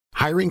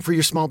Hiring for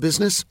your small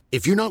business?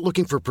 If you're not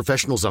looking for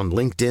professionals on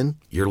LinkedIn,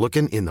 you're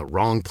looking in the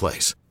wrong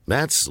place.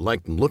 That's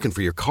like looking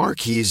for your car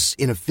keys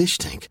in a fish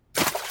tank.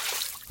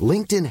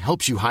 LinkedIn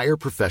helps you hire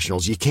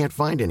professionals you can't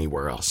find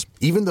anywhere else,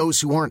 even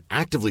those who aren't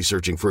actively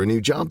searching for a new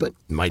job but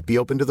might be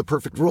open to the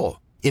perfect role.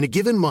 In a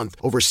given month,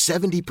 over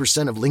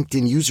 70% of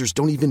LinkedIn users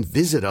don't even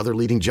visit other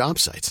leading job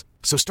sites.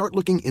 So start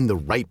looking in the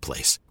right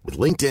place. With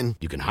LinkedIn,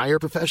 you can hire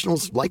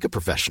professionals like a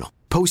professional.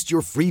 Post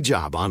your free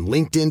job on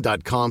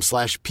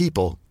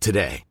linkedin.com/people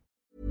today.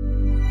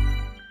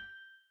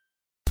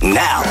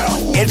 Now,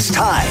 it's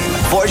time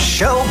for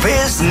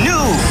Showbiz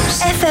News.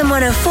 FM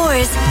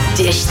 104's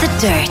Dish the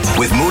Dirt.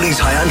 With Mooney's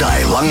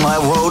Hyundai,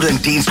 Longmire Road and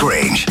Dean's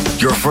Grange.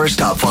 Your first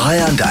stop for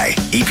Hyundai,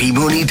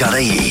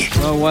 epmooney.ie.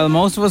 Well, while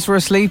most of us were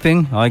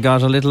sleeping, I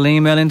got a little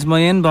email into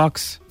my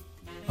inbox.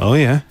 Oh,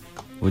 yeah?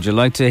 Would you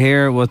like to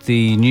hear what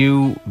the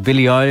new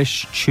Billie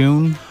Eilish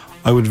tune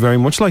I would very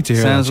much like to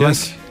hear sounds that, like?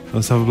 yes.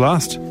 Let's have a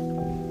blast.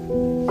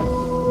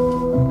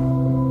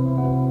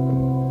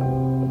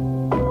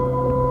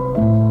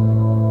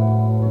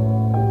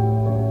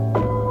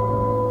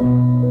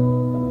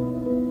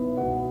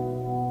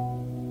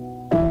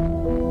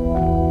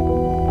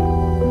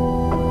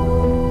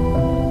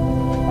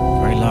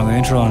 Very long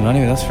intro on it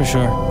anyway, that's for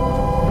sure.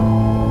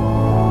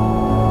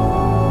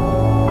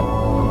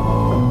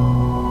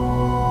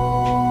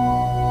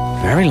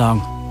 Very long.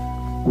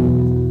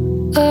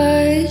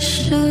 I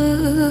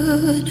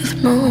should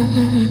have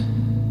known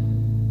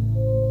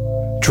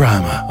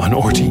Drama on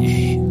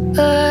RTE.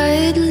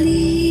 I'd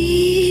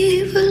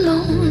leave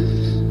alone.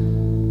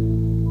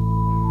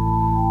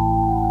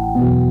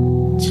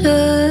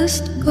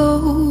 Just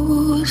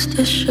goes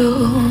to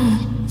show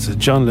It's a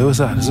John Lewis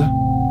ad, is it?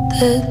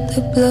 that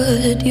the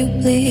blood you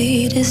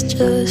bleed is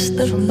just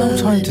the No blood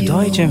time to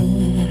die, Jim.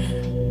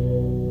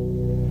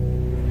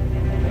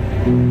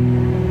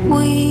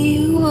 We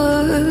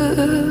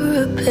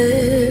were a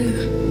pair,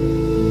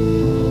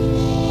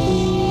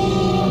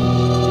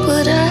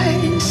 but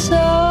I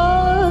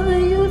saw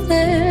you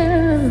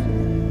there.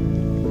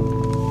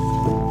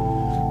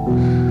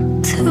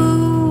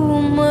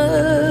 Too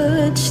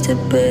much to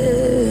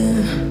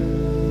bear.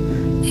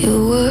 You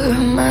were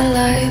my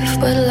life,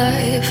 but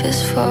life is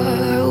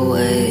far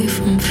away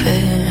from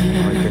fair.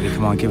 Billy,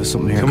 come on, give us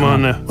something here. Come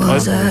on now.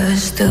 Was I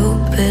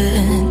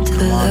stupid to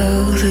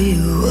love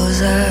you?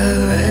 Was I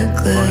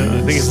reckless?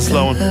 I think it's a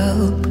slow one. to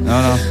help?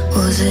 No.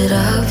 Was it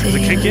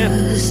obvious kick in?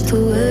 to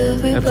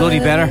everybody Bloody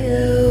better.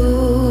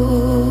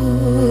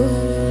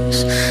 else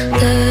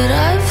that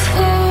I've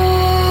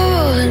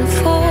fallen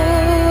for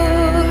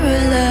a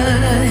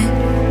lie?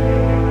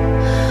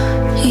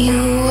 You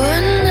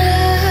were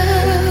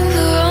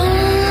never on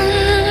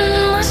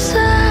my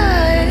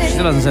side.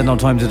 Still hasn't said no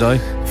time to die.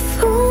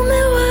 Fool me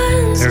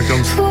once, Here it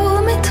comes.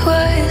 fool me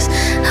twice.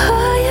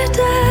 Are you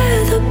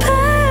dead, the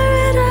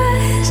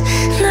paradise?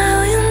 Now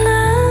you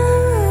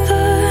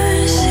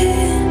never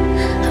see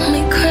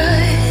me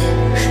cry.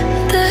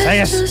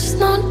 There's just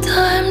no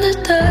time to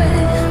die.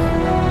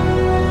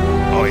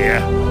 Oh,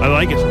 yeah. I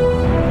like it.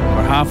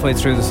 We're halfway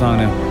through the song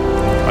now.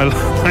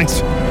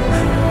 Thanks.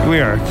 We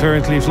are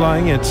currently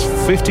flying at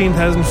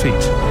 15,000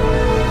 feet.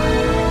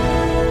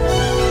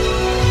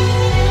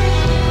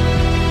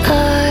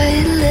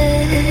 I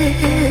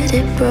let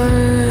it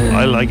burn.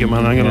 I like it,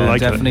 man. I'm going to Yeah,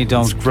 like definitely it.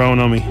 don't. It's grown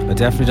on me. I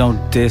definitely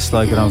don't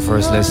dislike it on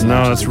first listen. No,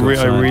 That's that's a good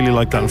I sign. really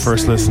like that on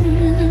first listen.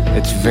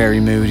 It's very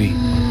moody.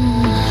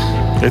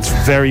 It's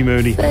very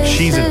moody.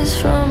 She's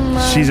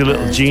a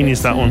little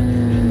genius, that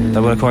one.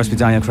 That would, of course, be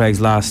Daniel Craig's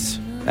last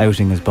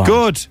outing as Bond.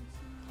 Good.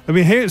 I've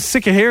been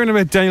sick of hearing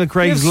about Daniel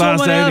Craig's Give last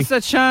someone outing. else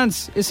a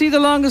chance. Is he the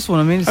longest one?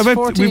 I mean, it's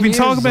 14 We've been years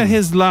talking about or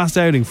his last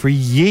outing for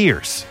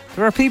years. something.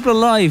 There are people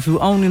alive who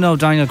only know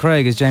Daniel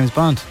Craig as James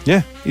Bond.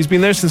 Yeah, he's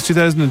been there since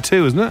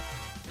 2002, isn't it?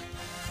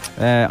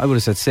 I would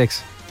have said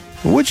 6.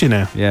 Would you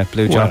now? Yeah,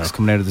 Blue Wow. Jocks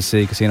coming out of the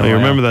sea, Casino Oh, you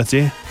Royale. remember that, do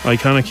you?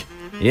 Iconic.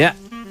 Yeah.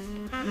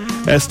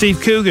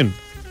 Steve Coogan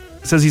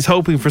says he's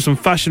hoping for some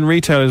fashion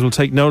retailers will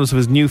take notice of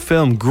his new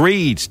film,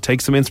 Greed.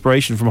 Takes some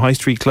inspiration from high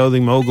street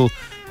clothing mogul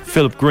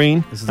Philip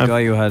Green. This is the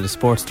guy who had a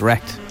Sports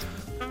Direct.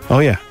 Oh,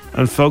 yeah.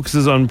 And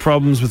focuses on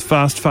problems with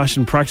fast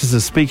fashion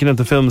practices. Speaking at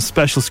the film's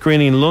special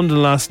screening in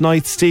London last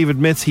night, Steve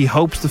admits he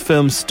hopes the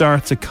film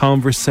starts a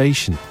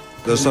conversation.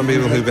 There's some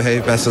people who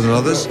behave better than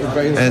others,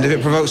 and if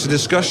it provokes a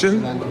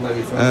discussion,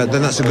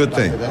 then that's a good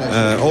thing.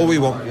 All we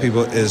want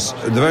people is,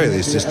 at the very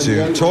least, is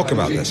to talk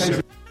about this.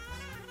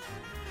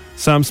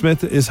 Sam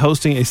Smith is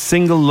hosting a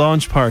single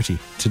launch party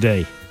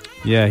today.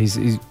 Yeah,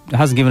 he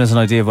hasn't given us an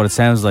idea of what it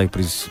sounds like,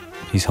 but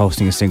he's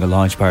hosting a single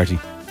launch party.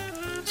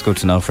 It's good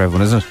to know for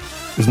everyone, isn't it?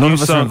 Because none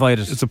of us are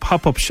invited. It's a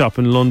pop-up shop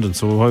in London,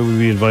 so why would we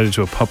be invited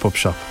to a pop-up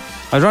shop?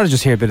 I'd rather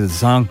just hear a bit of the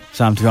song,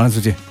 Sam, to be honest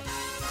with you.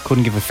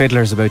 Couldn't give a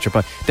fiddler's about your...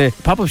 The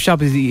pop-up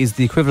shop is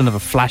the equivalent of a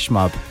flash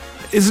mob.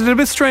 Is it a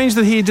bit strange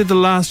that he did the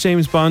last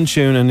James Bond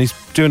tune and he's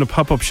doing a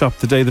pop-up shop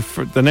the day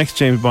the next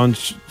James Bond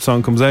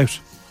song comes out?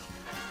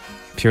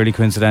 Purely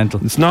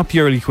coincidental. It's not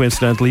purely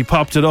coincidental. He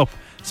popped it up.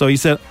 So he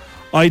said,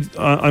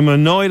 I'm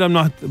annoyed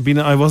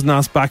I wasn't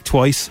asked back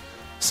twice.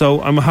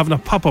 So I'm having a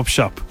pop-up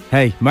shop.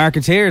 Hey,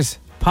 marketeers,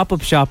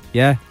 pop-up shop,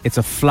 yeah, it's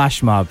a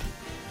flash mob.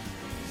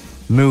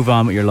 Move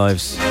on with your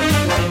lives.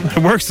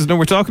 It works, there's no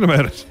we're talking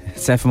about it.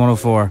 It's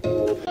FM104.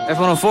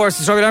 FM104, it's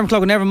the Strawberry Alarm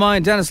Clock, never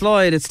mind. Dennis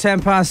Lloyd, it's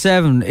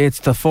 7:10. It's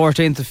the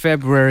 14th of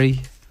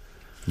February.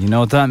 You know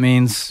what that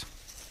means.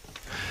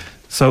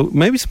 So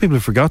maybe some people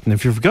have forgotten.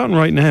 If you've forgotten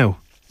right now,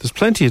 there's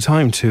plenty of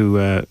time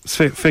to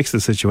fix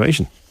the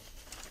situation.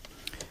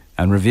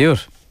 And review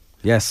it.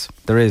 Yes,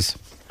 there is.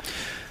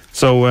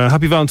 So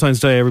happy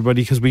Valentine's Day,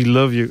 everybody, because we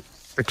love you.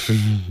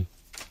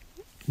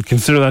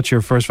 Consider that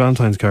your first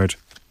Valentine's card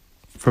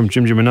from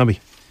Jim and Nobby.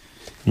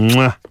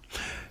 Mwah.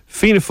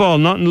 Fianna Fáil,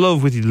 not in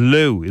love with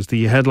Lou, is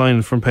the headline on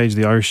the front page of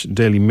the Irish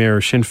Daily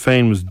Mirror. Sinn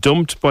Féin was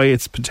dumped by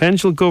its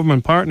potential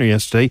government partner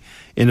yesterday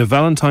in a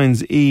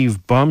Valentine's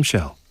Eve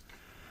bombshell.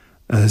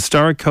 A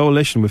historic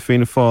coalition with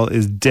Fianna Fáil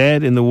is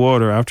dead in the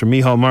water after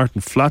Micheál Martin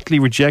flatly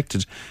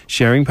rejected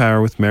sharing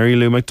power with Mary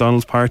Lou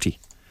McDonald's party.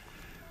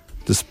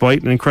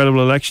 Despite an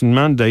incredible election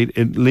mandate,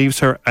 it leaves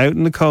her out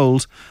in the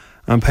cold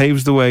and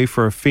paves the way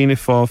for a Fianna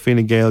Fáil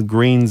Fine Gael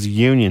Greens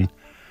union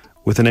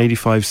with an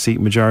 85-seat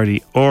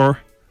majority, or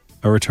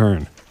a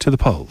return to the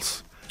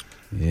polls.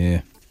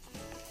 Yeah.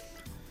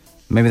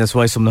 Maybe that's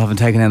why some of them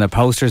haven't taken in their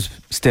posters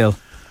still.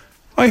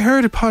 I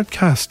heard a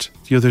podcast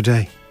the other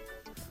day,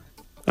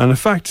 and in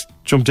fact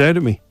jumped out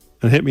at me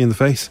and hit me in the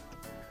face.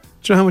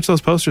 Do you know how much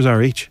those posters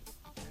are each?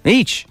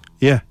 Each?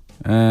 Yeah.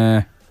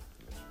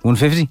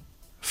 €1.50?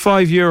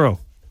 €5,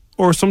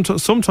 or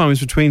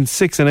sometimes between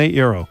 €6 and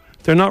 €8.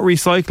 They're not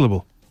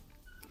recyclable.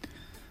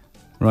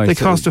 Right. They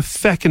cost a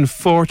feckin'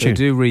 fortune. They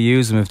do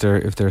reuse them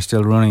if they're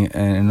still running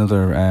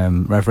another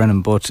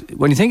referendum. But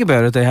when you think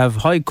about it, they have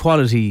high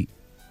quality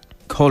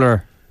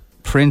colour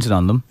printed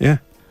on them. Yeah.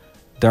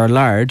 They're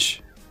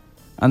large,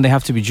 and they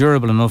have to be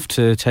durable enough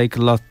to take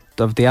a lot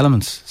of the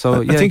elements.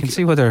 So yeah, you can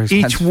see what they're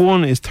each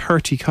one is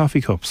 30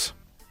 coffee cups.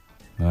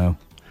 Wow.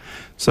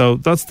 So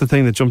that's the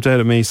thing that jumped out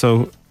at me.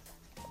 So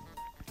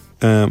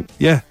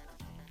yeah.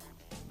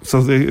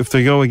 So if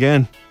they go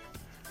again.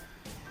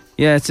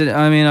 Yeah,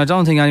 I mean, I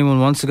don't think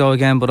anyone wants to go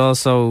again, but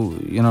also,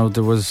 you know,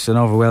 there was an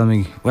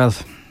overwhelming, well,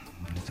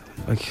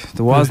 like,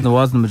 there wasn't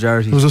a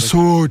majority. There was a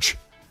surge.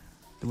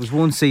 There was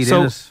one seat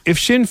so in it. If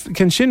Sinn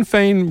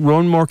Féin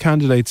run more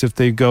candidates if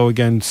they go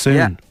again soon?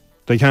 Yeah.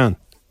 They can.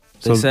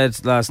 They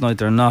said last night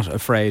they're not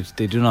afraid,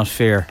 they do not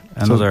fear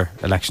another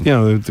election.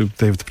 Yeah,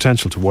 they have the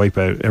potential to wipe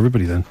out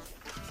everybody then.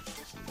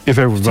 If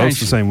everyone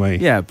votes the same way.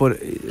 Yeah,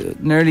 but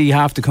nearly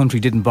half the country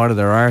didn't bother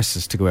their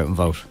arses to go out and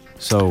vote.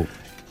 So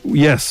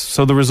yes,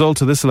 so the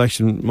result of this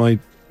election might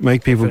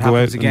make people go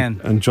out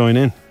and join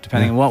in.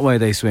 Depending on what way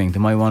they swing. They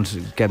might want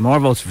to get more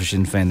votes for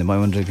Sinn Féin. They might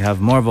want to have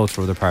more votes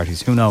for other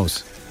parties. Who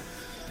knows?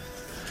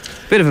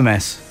 Bit of a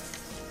mess.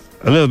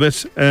 A little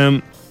bit.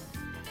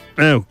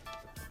 Now,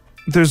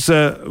 there's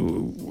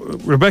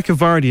Rebecca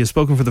Vardy has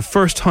spoken for the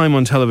first time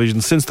on television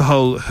since the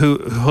whole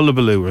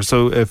hullabaloo.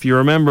 So if you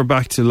remember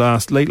back to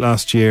late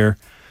last year,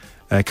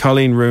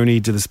 Colleen Rooney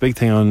did this big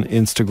thing on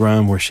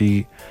Instagram where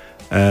she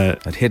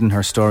had hidden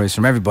her stories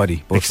from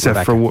everybody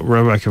except for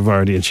Rebecca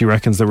Vardy, and she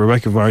reckons that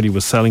Rebecca Vardy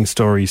was selling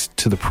stories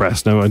to the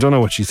press. Now I don't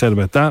know what she said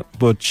about that,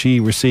 but she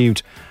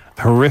received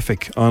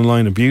horrific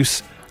online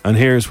abuse, and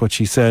here's what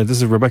she said. This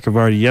is Rebecca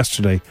Vardy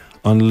yesterday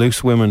on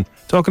Loose Women,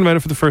 talking about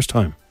it for the first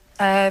time.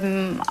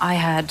 I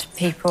had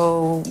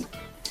people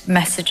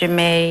messaging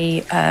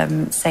me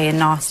saying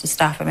nasty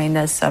stuff. I mean,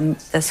 there's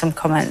some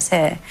comments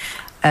here.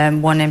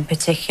 One in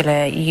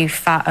particular: "You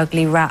fat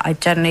ugly rat. I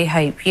generally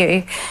hope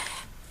you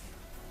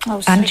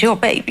and your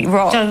baby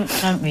rot."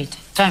 Don't read it.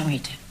 Don't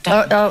read it.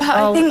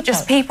 I think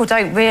just people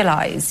don't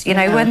realise, you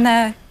know, when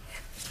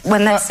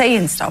they're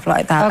saying stuff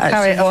like that. I'll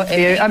carry it on for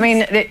you. I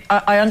mean,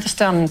 I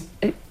understand.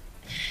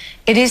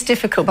 It is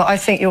difficult, but I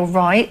think you're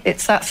right.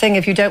 It's that thing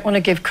if you don't want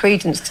to give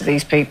credence to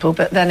these people,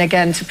 but then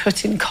again, to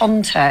put in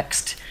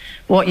context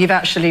what you've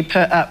actually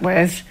put up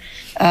with,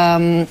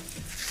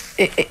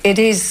 it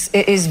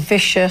is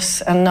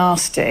vicious and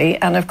nasty.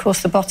 And of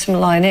course, the bottom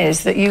line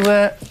is that you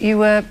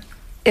were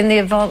in the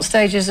advanced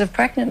stages of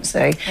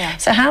pregnancy. Yeah.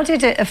 So how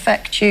did it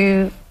affect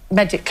you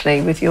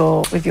medically with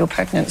your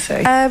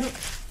pregnancy?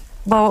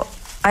 Well,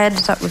 I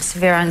ended up with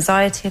severe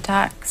anxiety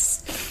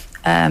attacks.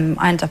 I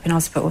ended up in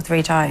hospital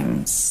 3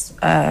 times,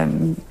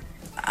 and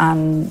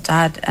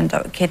I ended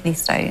up with kidney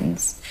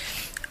stones.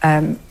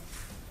 And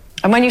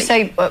when you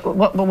say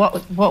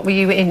what were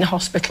you in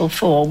hospital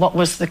for? What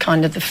was the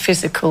kind of the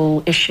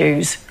physical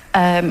issues?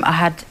 I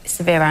had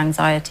severe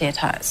anxiety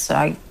attacks, so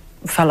I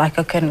felt like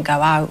I couldn't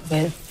go out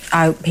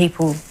without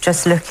people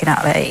just looking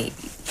at me,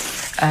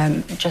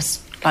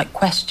 just like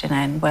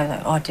questioning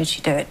whether, did she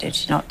do it? Did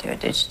she not do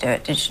it? Did she do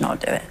it? Did she not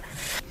do it?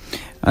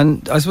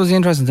 And I suppose the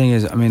interesting thing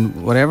is, I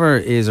mean, whatever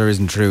is or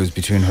isn't true is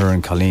between her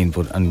and Colleen,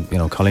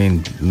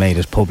 Colleen made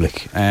it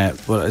public.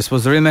 But I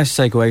suppose the real message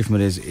to take away from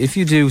it is, if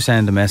you do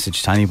send a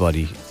message to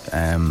anybody,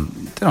 they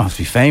don't have to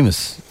be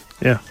famous.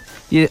 Yeah.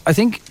 I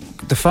think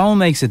the phone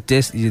makes it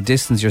you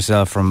distance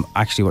yourself from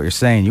actually what you're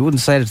saying. You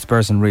wouldn't say it to the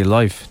person in real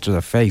life, to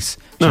their face,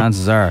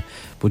 chances are.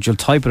 But you'll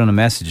type it on a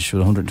message with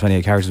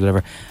 128 characters,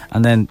 whatever,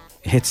 and then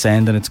hit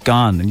send and it's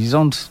gone. And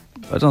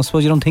I don't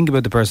suppose you don't think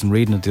about the person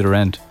reading it the other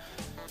end.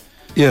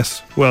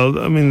 Yes. Well,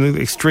 I mean,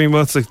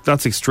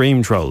 that's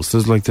extreme trolls.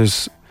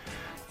 There's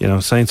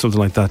saying something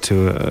like that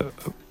to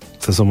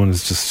someone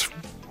is just,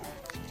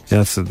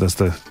 that's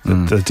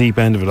the deep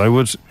end of it. I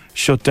would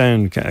shut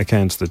down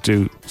accounts that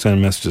do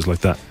send messages like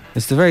that.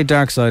 It's the very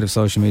dark side of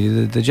social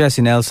media. The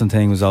Jesse Nelson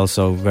thing was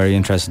also very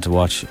interesting to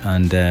watch,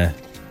 and I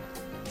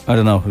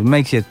don't know, it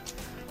makes you.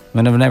 I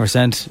mean, I've never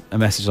sent a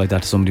message like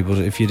that to somebody, but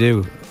if you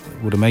do,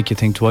 would it make you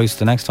think twice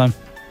the next time?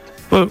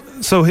 Well,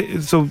 so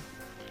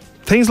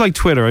things like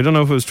Twitter, I don't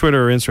know if it was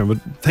Twitter or Instagram,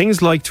 but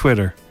things like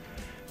Twitter,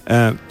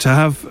 to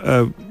have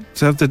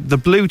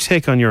the blue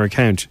tick on your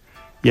account,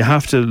 you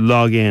have to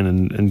log in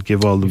and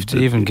give all the...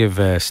 even give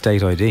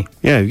state ID.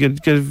 Yeah, you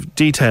give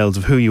details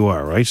of who you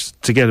are, right,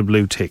 to get a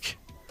blue tick.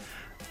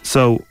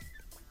 So,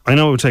 I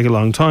know it would take a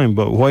long time,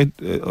 but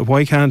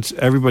why can't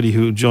everybody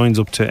who joins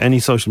up to any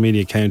social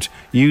media account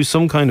use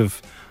some kind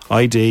of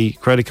ID,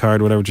 credit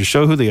card, whatever, to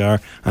show who they are?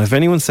 And if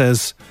anyone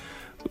says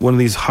one of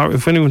these,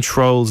 if anyone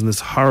trolls in this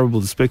horrible,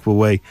 despicable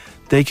way,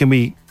 they can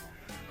be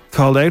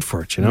called out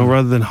for it,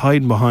 rather than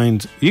hiding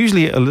behind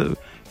usually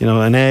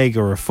an egg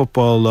or a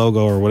football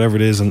logo or whatever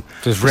it is. And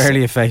there's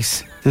rarely a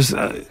face.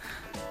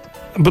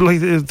 But like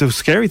the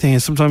scary thing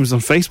is sometimes on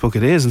Facebook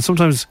it is, and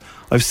sometimes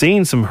I've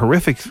seen some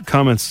horrific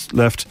comments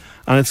left,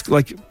 and it's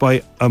like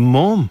by a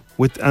mum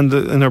and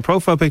her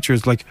profile picture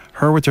is like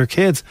her with her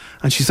kids,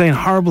 and she's saying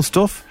horrible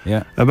stuff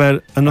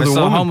about another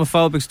woman. I saw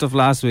homophobic stuff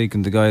last week,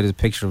 and the guy had a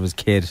picture of his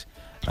kid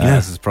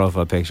as his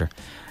profile picture,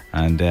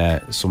 and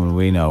someone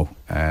we know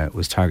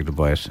was targeted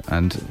by it,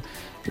 and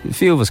a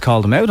few of us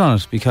called him out on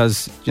it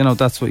because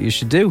that's what you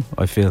should do,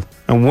 I feel.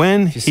 And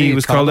when he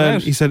was called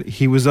out, he said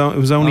it was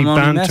only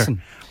banter.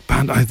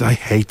 I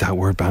hate that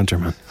word, banter,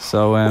 man.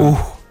 So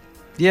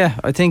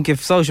I think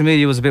if social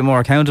media was a bit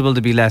more accountable,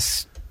 there'd be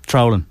less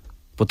trolling,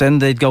 but then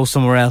they'd go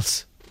somewhere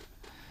else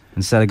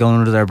instead of going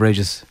under their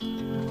bridges.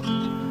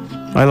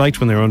 I liked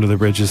when they were under their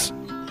bridges.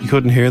 You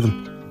couldn't hear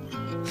them.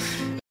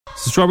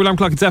 It's the Strawberry Alarm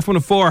Clock. It's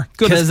F104.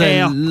 Good as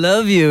hell. 'Cause I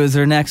Love You is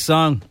their next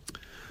song.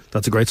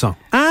 That's a great song.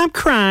 I'm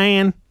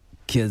crying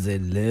 'cause I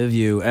love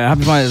you.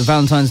 Happy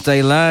Valentine's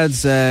Day,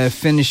 lads.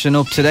 Finishing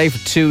up today for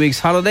 2 weeks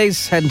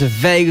holidays, heading to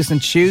Vegas on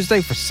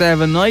Tuesday for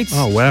 7 nights.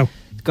 Oh wow.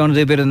 Going to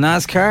do a bit of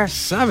NASCAR.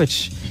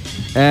 Savage.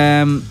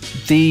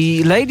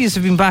 The ladies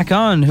have been back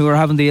on, who are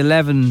having the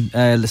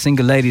 11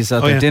 single ladies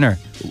at their dinner.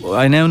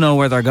 I now know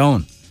where they're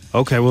going.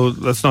 Okay, well,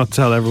 let's not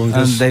tell everyone.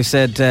 And they've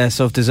said,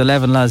 so if there's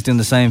 11 lads doing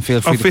the same, feel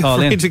free to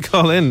call in. Feel free to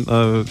call in.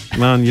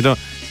 Man, you don't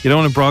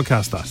want to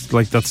broadcast that.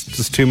 Like, that's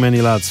just too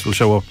many lads will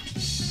show up.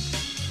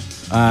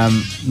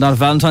 Not a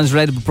Valentine's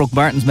related, but Brooke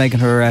Martin's making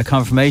her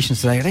confirmation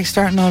today. Are they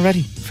starting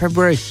already?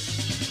 February?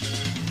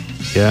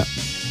 Yeah.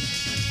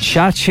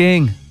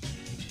 Cha-ching.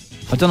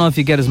 I don't know if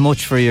you get as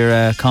much for your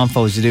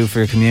confo as you do for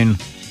your communion,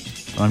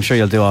 but I'm sure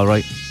you'll do all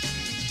right.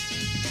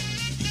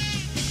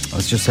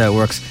 That's just how it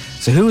works.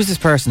 So who is this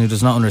person who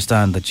does not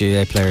understand that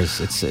GAA players,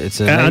 it's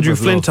a Andrew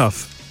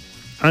Flintoff.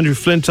 Andrew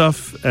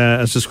Flintoff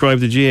has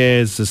described the GAA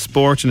as a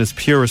sport in its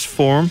purest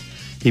form.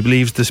 He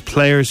believes the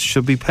players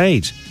should be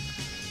paid.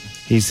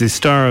 He's the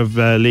star of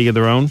League of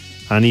Their Own,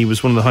 and he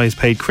was one of the highest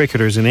paid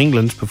cricketers in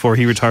England before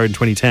he retired in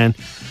 2010.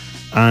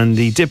 And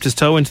he dipped his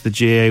toe into the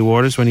GAA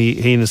waters when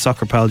he and his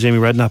soccer pal Jamie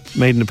Redknapp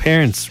made an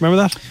appearance.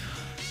 Remember that?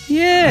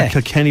 Yeah.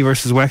 Kilkenny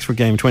versus Wexford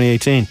game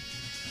 2018.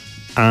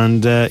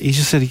 And he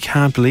just said he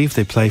can't believe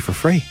they play for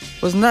free.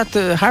 Wasn't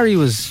that Harry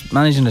was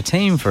managing a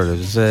team for it? It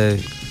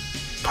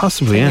was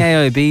possibly,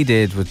 AIB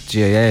did with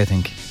GAA, I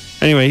think.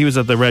 Anyway, he was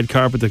at the red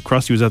carpet that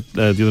Crossy was at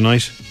the other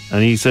night,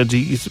 and he said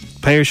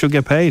players should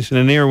get paid in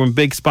an era when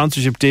big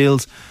sponsorship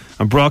deals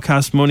and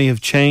broadcast money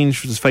have changed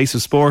for the face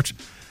of sport.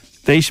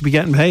 They should be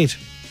getting paid.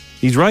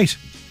 He's right.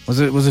 Was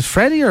it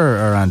Freddie or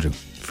Andrew?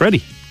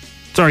 Freddie.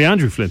 Sorry,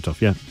 Andrew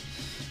Flintoff, yeah.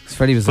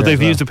 Freddie was but there.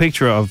 They've used a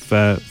picture of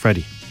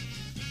Freddie.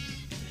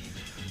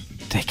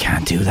 They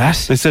can't do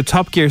that. They said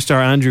Top Gear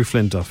star Andrew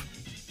Flintoff.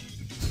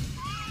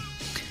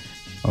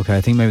 Okay,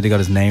 I think maybe they got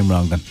his name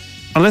wrong then.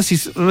 Unless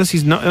he's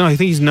not. No, I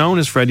think he's known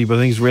as Freddie, but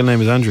I think his real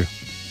name is Andrew.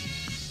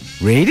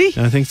 Really?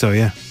 I think so.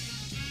 Yeah.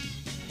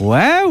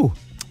 Wow.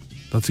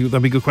 That'd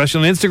be a good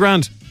question on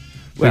Instagram.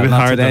 Well,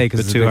 not today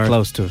because it's a bit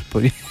close to it.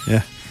 But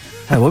yeah.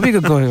 That would be a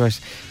good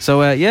question.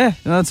 So, I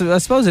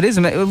suppose it is.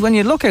 When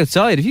you look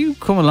outside, if you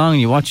come along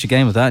and you watch a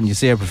game of that and you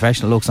see how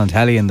professional it looks on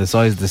telly and the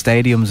size of the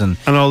stadiums and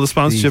all the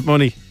sponsorship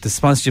money. The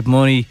sponsorship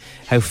money,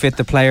 how fit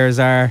the players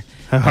are.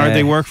 How hard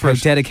they work for how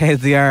it.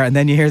 dedicated they are, and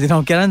then you hear they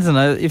don't get anything.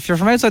 If you're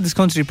from outside this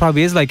country, it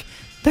probably is like,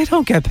 they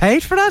don't get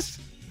paid for that.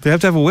 They have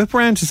to have a whip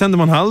around to send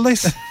them on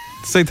holidays to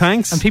say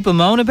thanks. And people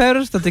moan about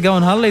it, that they go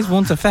on holidays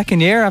once a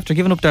feckin' year after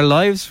giving up their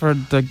lives for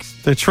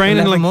they're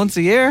training 11 months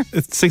a year.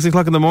 It's 6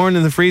 o'clock in the morning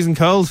in the freezing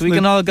cold. So we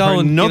can all go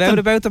and get out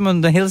about them on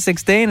the Hill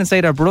 16 and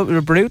say they're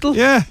brutal.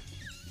 Yeah.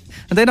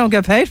 And they don't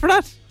get paid for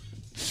that.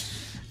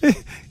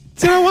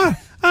 Do you know what?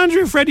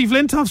 Andrew Freddie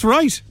Flintoff's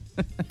right.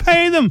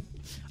 Pay them.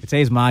 I'd say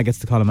his ma gets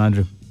to call him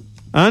Andrew.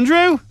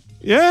 Andrew?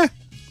 Yeah.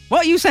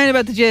 What are you saying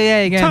about the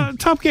GAA again?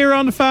 Top Gear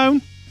on the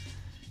phone.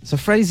 So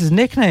Freddie's his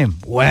nickname.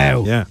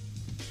 Wow. Yeah.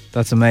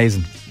 That's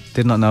amazing.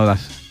 Did not know that.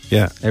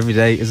 Yeah. Every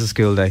day is a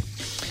school day.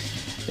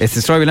 It's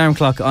the Strawberry Alarm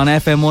Clock on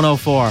FM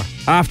 104.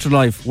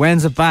 Afterlife.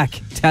 When's it back?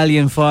 Tell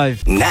you in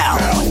 5. Now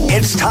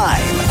it's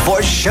time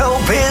for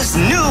Showbiz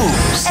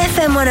News.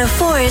 FM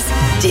 104's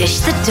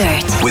Dish the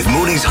Dirt. With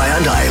Mooney's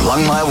Hyundai,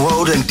 Longmire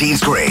Road and Dean's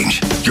Grange.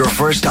 Your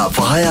first stop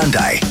for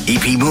Hyundai,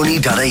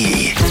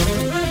 epmooney.ie.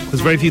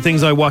 There's very few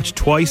things I watched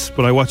twice,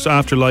 but I watched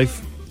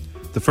Afterlife,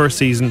 the first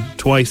season,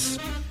 twice.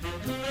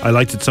 I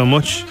liked it so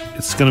much.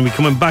 It's going to be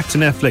coming back to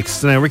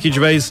Netflix. Now, Ricky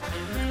Gervais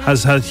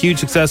has had huge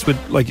success with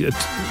like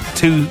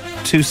two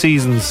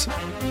seasons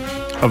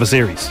of a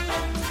series.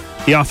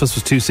 The Office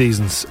was 2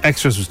 seasons.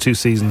 Extras was 2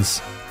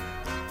 seasons.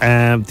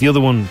 The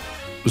other one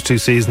was 2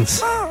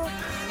 seasons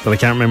that I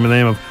can't remember the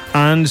name of.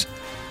 And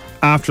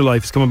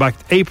Afterlife is coming back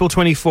April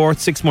 24th,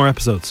 6 more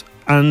episodes.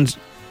 And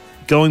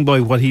going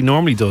by what he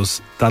normally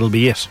does, that'll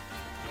be it.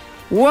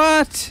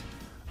 What?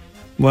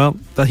 Well,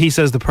 that he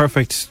says the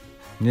perfect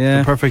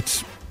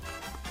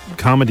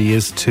comedy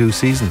is 2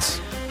 seasons.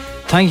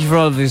 Thank you for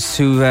all of this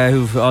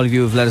all of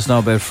you who've let us know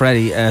about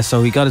Freddie.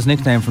 So he got his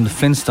nickname from the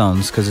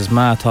Flintstones because his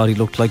ma thought he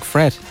looked like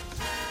Fred.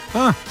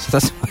 So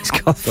that's why he's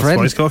called Freddie. That's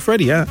why he's called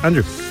Freddie, yeah,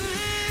 Andrew.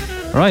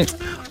 Right.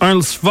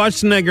 Arnold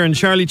Schwarzenegger and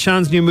Charlie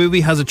Chan's new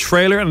movie has a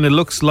trailer and it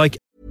looks like...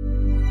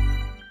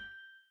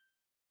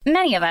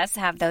 Many of us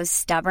have those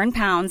stubborn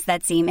pounds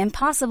that seem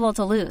impossible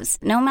to lose,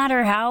 no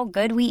matter how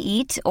good we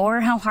eat or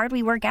how hard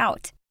we work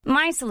out.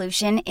 My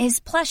solution is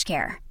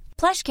PlushCare.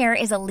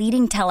 PlushCare is a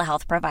leading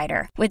telehealth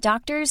provider with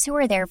doctors who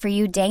are there for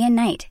you day and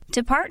night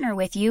to partner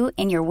with you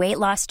in your weight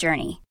loss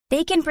journey.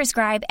 They can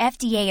prescribe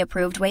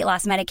FDA-approved weight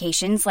loss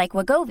medications like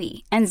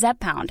Wegovy and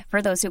Zepbound for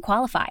those who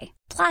qualify.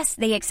 Plus,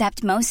 they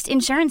accept most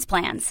insurance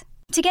plans.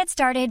 To get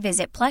started,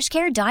 visit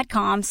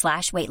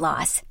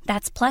plushcare.com/weightloss.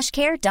 That's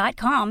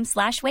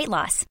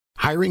plushcare.com/weightloss.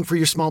 Hiring for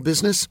your small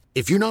business?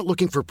 If you're not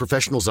looking for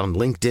professionals on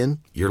LinkedIn,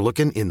 you're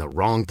looking in the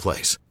wrong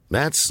place.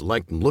 That's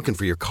like looking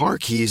for your car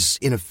keys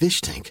in a fish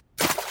tank.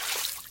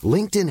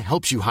 LinkedIn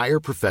helps you hire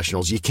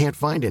professionals you can't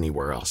find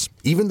anywhere else,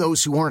 even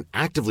those who aren't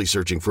actively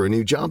searching for a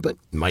new job but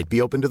might be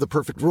open to the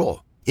perfect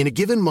role. In a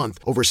given month,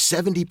 over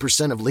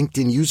 70% of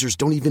LinkedIn users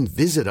don't even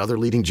visit other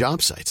leading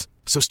job sites.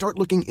 So start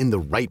looking in the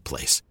right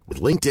place. With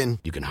LinkedIn,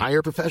 you can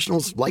hire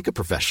professionals like a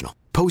professional.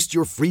 Post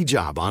your free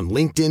job on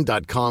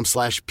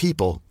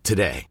linkedin.com/people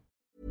today.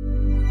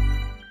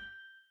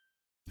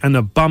 An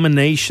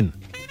abomination.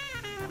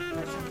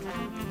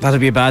 That'd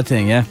be a bad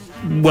thing, yeah?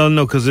 Well,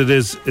 no, because it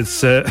is.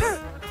 It's...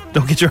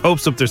 don't get your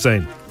hopes up, they're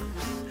saying.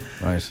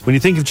 Right. When you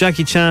think of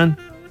Jackie Chan,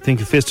 think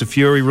of Fist of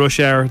Fury,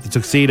 Rush Hour, The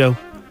Tuxedo.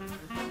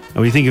 And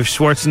when you think of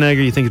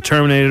Schwarzenegger, you think of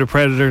Terminator,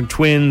 Predator, and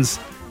Twins.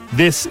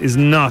 This is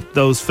not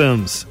those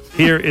films.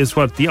 Here is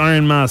what the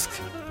Iron Mask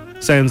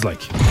sounds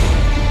like.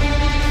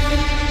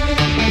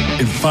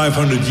 In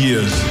 500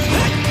 years,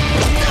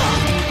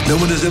 no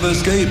one has ever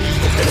escaped.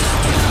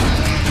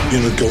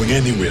 You're not going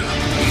anywhere.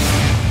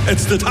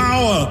 It's the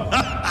tower!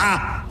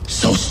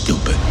 So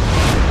stupid.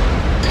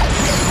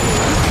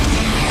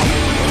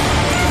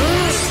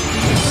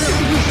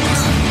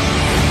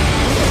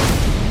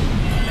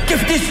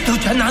 Give this to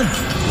Lieutenant!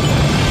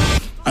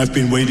 I've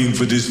been waiting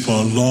for this for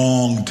a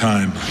long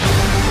time.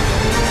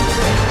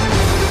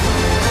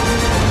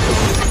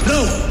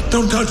 No!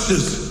 Don't touch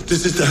this!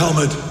 This is the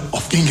helmet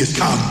of Genghis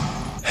Khan.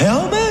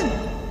 Helmet?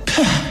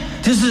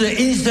 This is an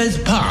incense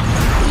pop.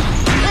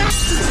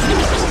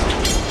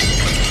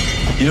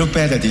 You look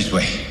better this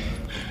way.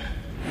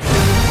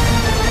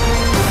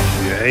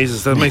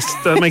 Jesus, that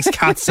makes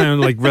cats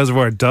sound like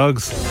Reservoir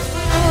Dogs.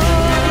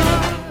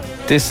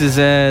 This is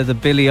the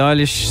Billie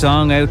Eilish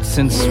song out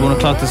since 1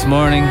 o'clock this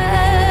morning.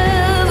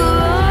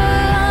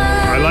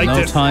 I liked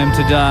it. No Time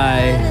to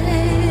Die.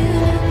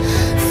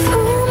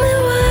 Fool me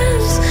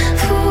once,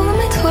 fool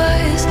me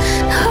twice.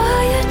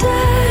 Are you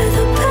dead?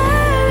 The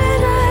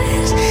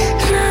paradise.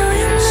 Now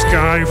you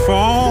know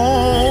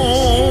Skyfall.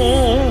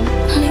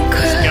 me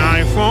cry.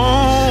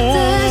 Skyfall.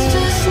 There's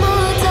just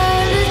more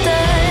time to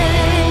die.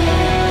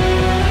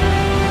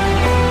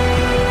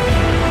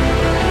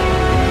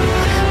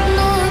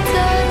 No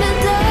time to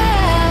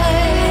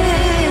die.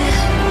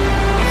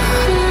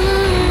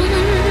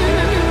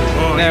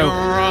 Now,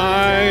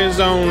 eyes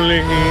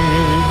only.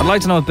 I'd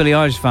like to know what Billie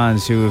Eilish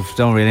fans who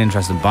don't really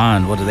interest in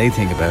band, what do they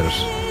think about it?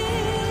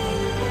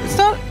 It's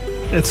not.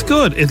 It's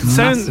good. It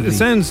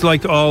sounds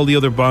like all the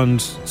other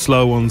Bond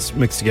slow ones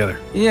mixed together.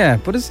 Yeah,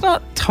 but it's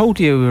not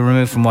totally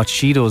removed from what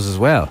she does as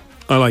well.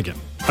 I like it.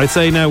 I'd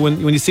say now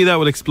when you see that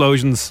with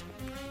explosions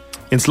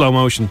in slow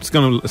motion, it's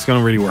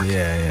gonna really work.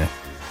 Yeah.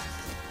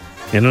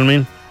 You know what I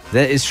mean?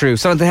 That is true.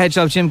 Sonic the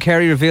Hedgehog, Jim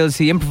Carrey reveals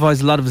he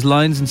improvised a lot of his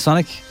lines in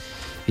Sonic.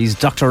 He's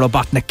Dr.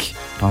 Robotnik.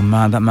 Oh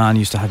man, that man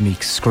used to have me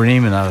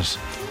screaming at it.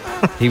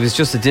 He was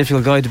just a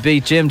difficult guy to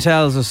beat. Jim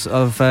tells us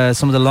of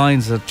some of the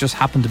lines that just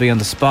happened to be on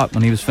the spot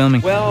when he was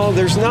filming. Well,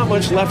 there's not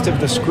much left of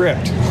the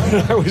script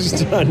when I was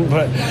done,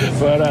 but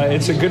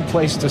it's a good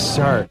place to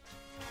start.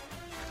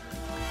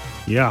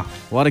 Yeah.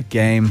 What a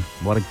game.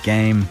 What a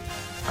game.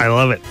 I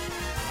love it.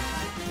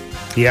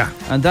 Yeah.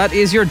 And that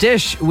is your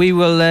dish. We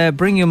will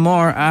bring you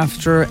more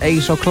after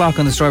 8 o'clock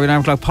on the Strawberry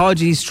Alarm Clock.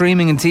 Podgy's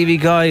streaming and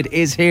TV guide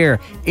is here.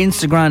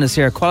 Instagram is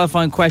here.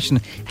 Qualifying question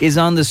is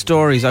on the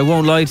stories. I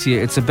won't lie to you.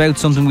 It's about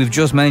something we've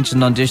just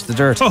mentioned on Dish the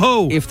Dirt.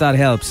 Oh. If that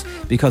helps.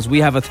 Because we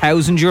have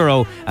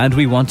 €1,000 and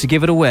we want to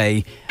give it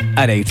away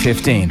at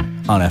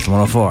 8:15 on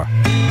FM104.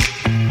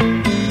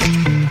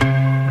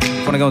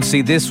 Want to go and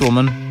see this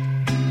woman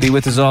be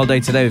with us all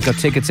day today. We've got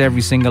tickets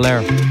every single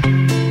hour.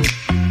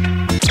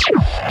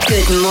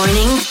 Good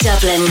morning,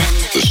 Dublin.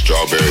 The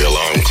Strawberry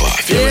Alarm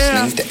Clock. You're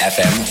listening to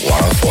FM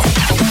 104.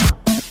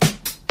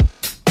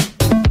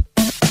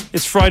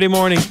 It's Friday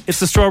morning. It's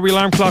the Strawberry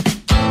Alarm Clock.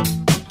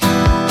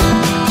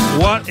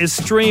 What is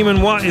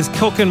streaming? What is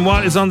cooking?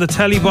 What is on the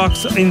telly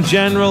box in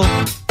general?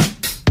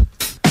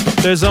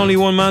 There's only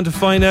one man to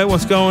find out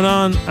what's going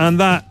on, and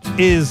that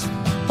is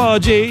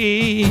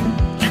Podgy.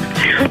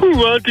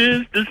 What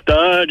is the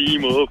starty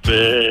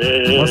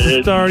muffin? What's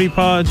the starty,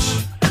 Podge?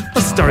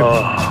 What's the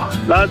starty?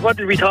 Lads, what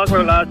did we talk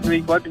about last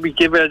week? What did we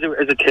give it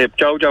as a tip?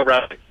 Jojo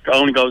Rabbit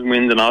only goes and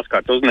wins an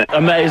Oscar, doesn't it?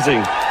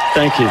 Amazing.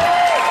 Thank you.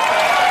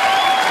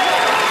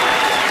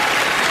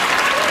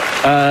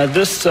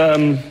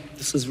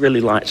 This is really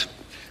light.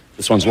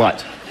 This one's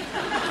light.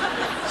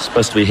 It's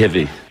supposed to be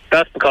heavy.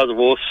 That's because of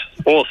us.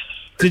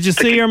 Did you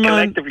see your man?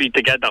 Collectively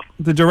together.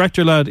 The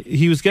director lad,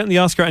 he was getting the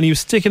Oscar and he was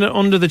sticking it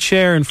under the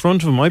chair in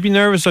front of him. I'd be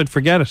nervous I'd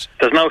forget it.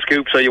 There's no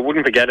scoop, so you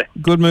wouldn't forget it.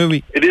 Good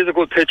movie. It is a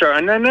good picture.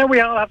 And then now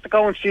we all have to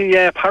go and see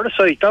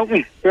Parasite, don't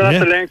we? We'll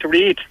have to learn to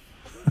read.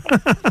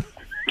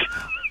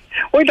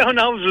 I don't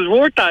know if it's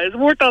worth that. It's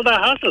worth all that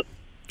hassle.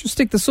 Just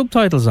stick the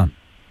subtitles on.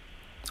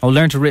 Oh,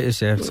 learn to read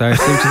it, yeah. Sorry,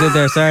 see what you did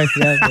there. Sorry.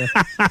 Yeah.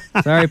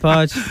 Sorry,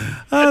 Podge.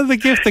 The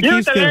gift that keeps giving. You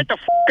have to learn to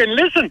fucking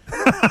listen.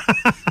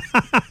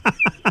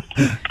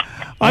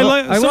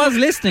 I was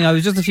listening. I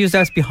was just a few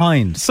steps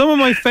behind. Some of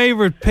my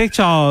favourite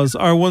pictures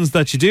are ones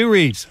that you do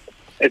read.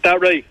 Is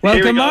that right? Well,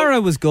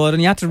 Gamara was good,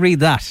 and you had to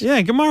read that.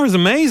 Yeah, Gamara's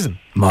amazing.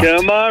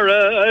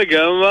 Gamara,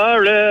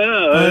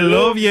 I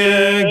love you,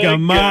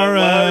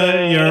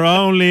 Gamara. You're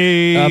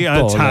only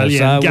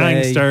Italian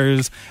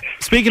gangsters.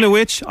 Speaking of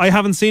which, I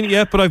haven't seen it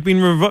yet, but I've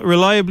been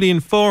reliably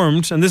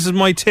informed, and this is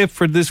my tip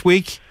for this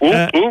week.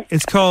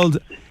 It's called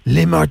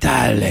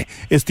L'Immortale.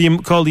 It's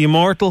called The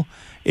Immortal.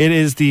 It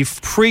is the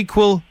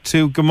prequel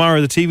to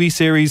Gamara, the TV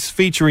series,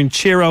 featuring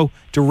Ciro,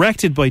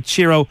 directed by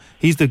Ciro.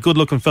 He's the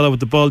good-looking fellow with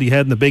the baldy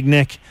head and the big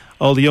neck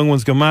all the young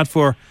ones go mad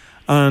for.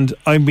 And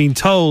I'm being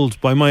told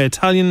by my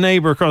Italian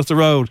neighbour across the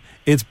road,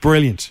 it's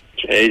brilliant.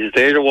 Jesus,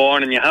 there's a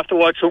warning. You have to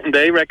watch something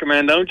they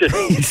recommend, don't you?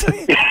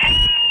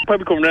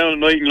 Probably come round at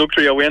night and look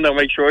through your window and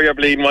make sure you're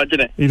bleeding watching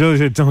it. He does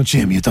it. Don't,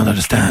 Jim, you don't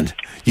understand.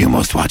 You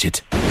must watch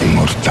it.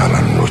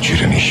 Immortale non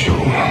uccide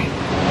nessuno.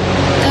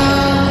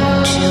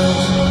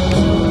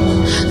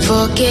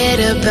 Forget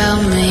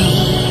about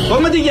me.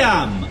 Come ti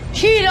chiami?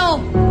 Ciro.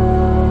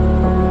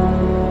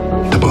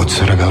 Ti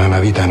posso regalare una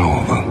vita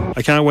nuova.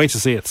 I can't wait to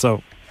see it,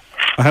 so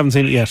I haven't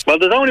seen it yet. Well,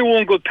 there's only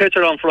one good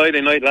picture on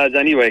Friday night, lads,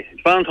 anyway.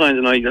 It's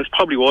Valentine's night. That's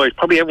probably why.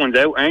 Probably everyone's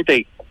out, aren't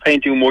they?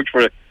 Paying too much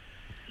for a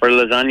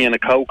lasagna and a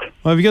Coke.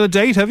 Well, have you got a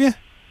date, have you?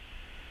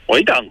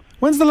 I don't.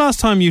 When's the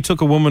last time you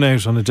took a woman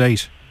out on a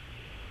date?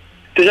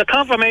 Does a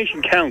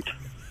confirmation count?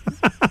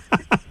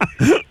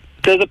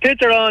 There's a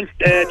picture on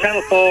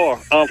Channel 4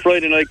 on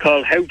Friday night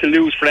called How to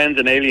Lose Friends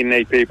and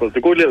Alienate People. It's a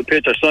good little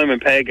picture, Simon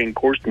Pegg and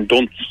Kirsten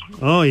Dunst.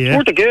 Oh, yeah.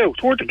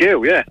 It's worth the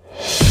go, yeah.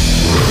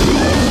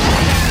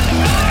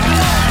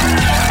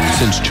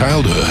 Since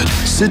childhood,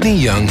 Sydney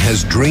Young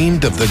has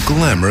dreamed of the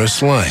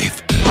glamorous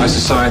life. High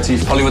society,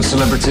 Hollywood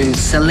celebrities.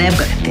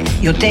 Celebrity.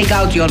 You take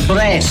out your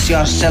breasts,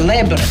 you're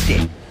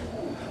celebrity.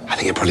 I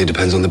think it probably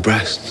depends on the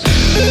breasts.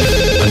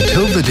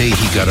 Until the day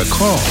he got a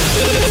call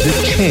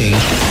that changed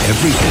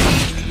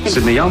everything.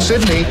 Sydney Young.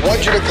 Sydney, I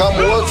want you to come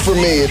work for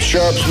me at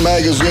Sharp's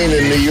Magazine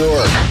in New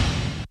York.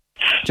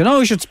 Do you know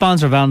who should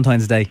sponsor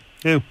Valentine's Day?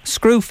 Who?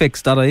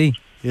 Screwfix.ie.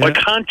 Yeah. I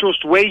can't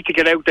just wait to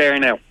get out there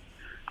now.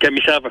 Get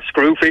myself a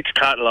Screwfix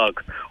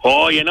catalogue.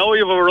 Oh, you know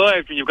you've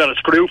arrived when you've got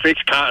a Screwfix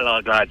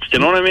catalogue, lads. Do you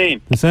know what I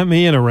mean? They sent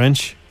me in a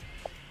wrench.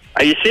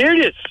 Are you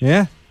serious?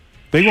 Yeah.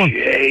 Big one.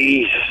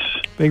 Jesus.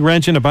 Big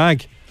wrench in a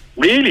bag.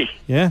 Really?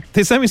 Yeah.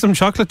 They sent me some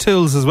chocolate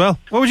tools as well.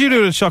 What would you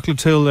do with a chocolate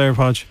tool there,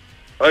 Podge?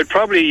 I'd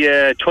probably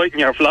tighten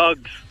your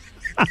vlogs.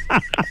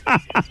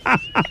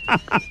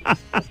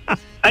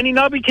 Any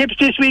Nobby tips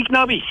this week,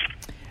 Nobby?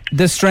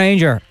 The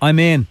Stranger. I'm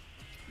in.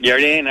 You're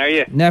in, are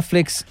you?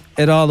 Netflix,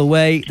 it all the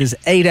way. There's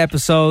 8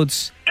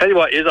 episodes. Tell you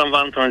what is on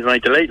Valentine's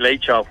night, the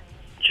Late Show.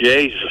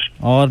 Jesus.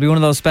 Oh, it'll be one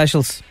of those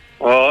specials.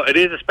 Oh, it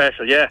is a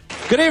special, yeah.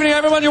 Good evening,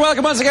 everyone. You're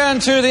welcome once again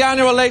to the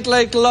annual Late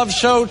Late Love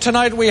Show.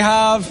 Tonight we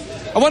have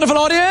a wonderful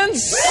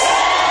audience.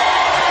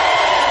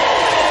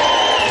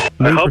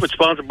 I hope it's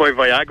sponsored by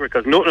Viagra,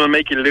 because nothing will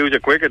make you lose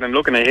it quicker than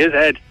looking at his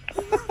head.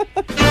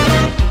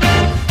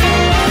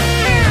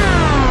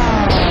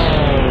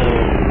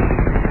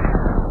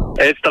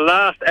 It's the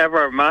last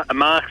ever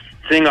masked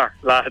singer,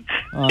 lads.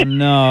 Oh,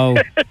 no.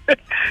 Do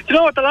you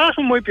know what? The last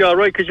one might be all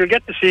right because you'll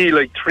get to see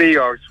like 3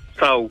 or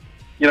so.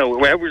 You know,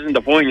 whoever's in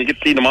the vine, you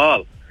get to see them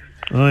all.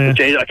 Oh, yeah.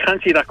 But, I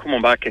can't see that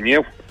coming back, can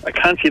you? I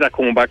can't see that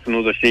coming back to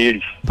another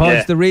series.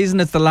 Paul, the reason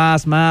it's the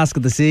last mask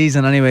of the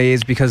season anyway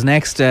is because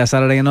next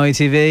Saturday Night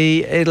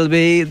TV, it'll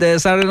be the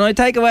Saturday Night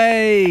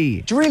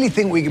Takeaway. Do you really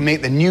think we can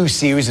make the new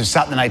series of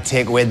Saturday Night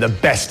Takeaway the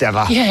best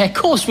ever? Yeah, of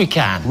course we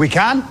can. We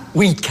can?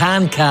 We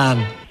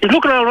can. He's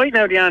looking all right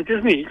now, the ant,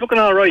 isn't he? He's looking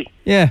all right.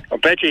 Yeah. I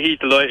bet you he's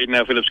delighted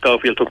now Philip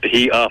Schofield took the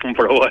heat off him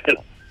for a while.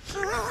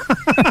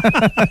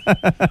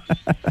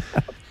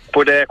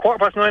 But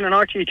 9:15 on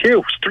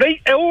RTE2,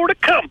 straight out of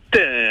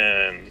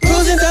Compton.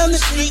 Cruising down the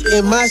street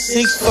in my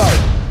 6'4".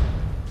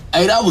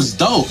 Hey, that was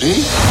dope,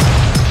 eh?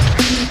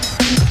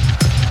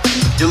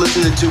 You're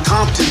listening to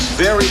Compton's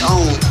very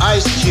own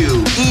Ice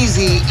Cube,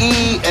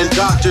 Eazy-E, and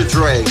Dr.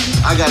 Dre.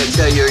 I gotta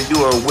tell you,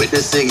 you are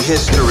witnessing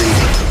history.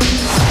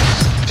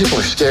 People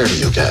are scared of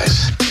you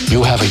guys.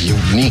 You have a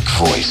unique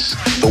voice.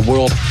 The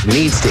world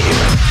needs to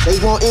hear it. They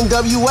want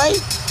NWA?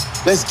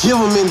 Let's give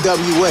them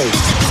NWA.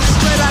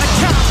 Straight out of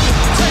Compton,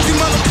 crazy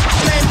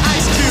motherfucker named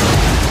Ice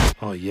Cube.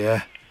 Oh,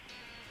 yeah.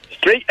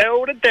 Straight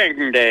out of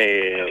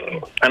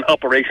Dingdale. And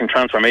Operation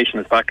Transformation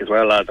is back as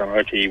well, lads, on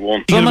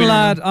RTE1. Some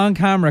lad on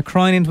camera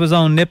crying into his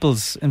own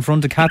nipples in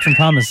front of Catherine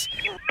Thomas.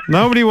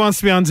 Nobody wants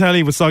to be on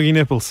telly with soggy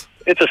nipples.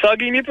 It's a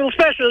soggy nipple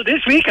special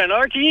this week on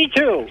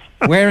RTE2.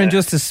 Wearing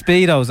just his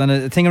Speedos and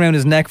a thing around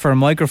his neck for a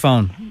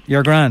microphone.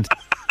 You're grand.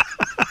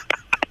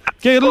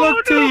 Good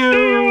luck to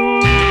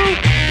you.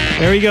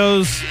 There he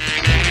goes.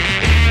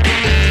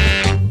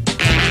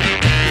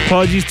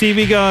 Podgy's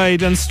TV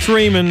guide and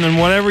streaming and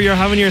whatever you're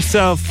having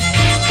yourself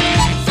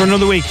for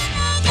another week.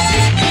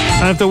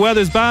 And if the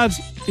weather's bad,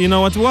 you know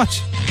what to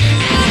watch.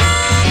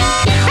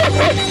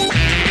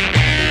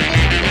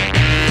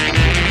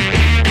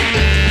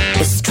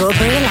 The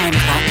Strawberry Alarm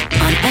Clock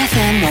on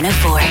FM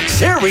 104.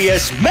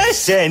 Serious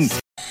messin'.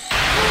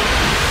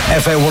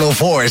 FM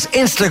 104's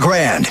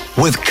Instagram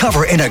with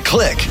Cover in a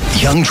Click.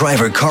 Young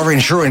driver car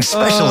insurance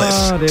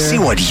specialist. See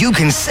what you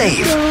can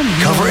save.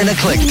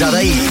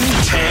 Coverinaclick.ie.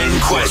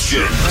 10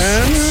 questions.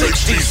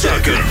 60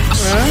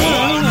 seconds.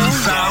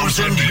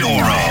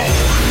 €1,000.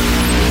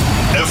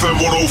 FM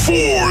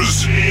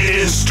 104's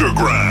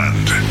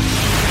Instagram.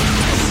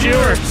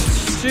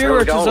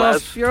 Stuart is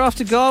off. You're off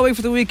to Galway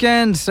for the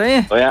weekend, are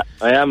you? Oh, yeah,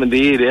 I am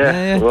indeed,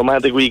 yeah.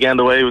 Romantic weekend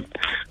away with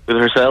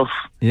herself.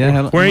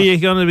 Yeah. Where are you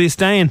going to be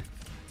staying?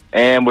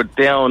 We're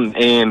down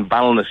in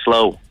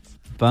Ballinasloe.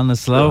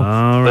 Ballinasloe?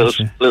 Oh, right.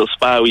 Little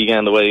spa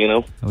weekend away, you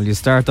know. Will you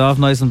start off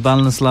nice in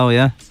Ballinasloe,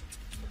 yeah?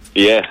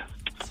 Yeah.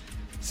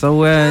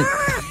 So, is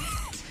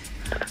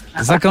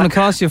that going to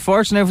cost you a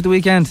fortune now for the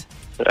weekend?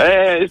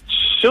 It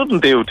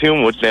shouldn't do too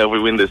much now if we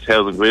win this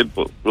 £1,000,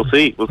 but we'll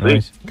see.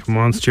 Right. Come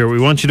on, Stuart, we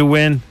want you to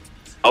win.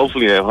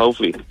 Hopefully.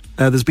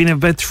 There's been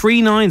about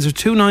 3 9s or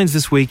 2 9s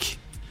this week.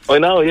 I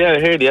know, yeah, I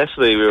heard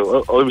yesterday.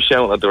 I was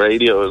shouting at the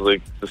radio. I was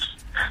like,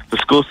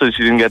 disgusted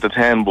she didn't get the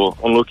 10, but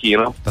unlucky, you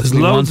know. There's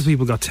loads of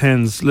people got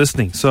 10s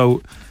listening.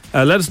 So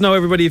let us know,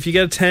 everybody, if you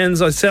get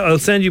 10s, I'll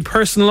send you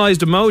personalised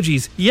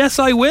emojis. Yes,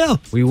 I will.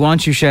 We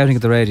want you shouting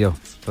at the radio.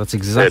 That's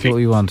exactly what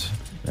we want,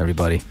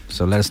 everybody.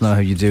 So let us know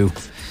how you do.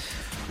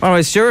 All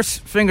right, Stuart,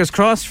 fingers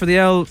crossed for the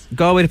old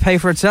Galway to pay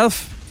for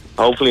itself.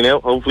 Hopefully.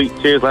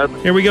 Cheers, lad.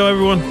 Here we go,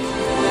 everyone.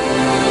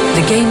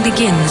 The game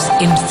begins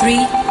in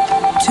 3,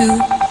 2,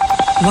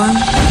 1.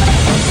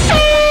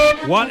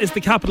 What is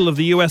the capital of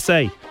the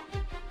USA?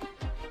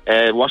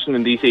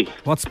 Washington, D.C.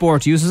 What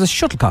sport uses a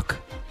shuttlecock?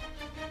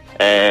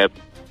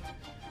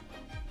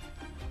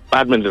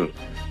 Badminton.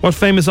 What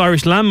famous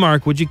Irish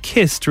landmark would you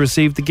kiss to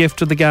receive the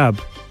gift of the gab?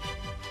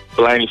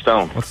 Blarney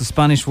Stone. What's the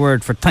Spanish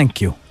word for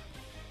thank you?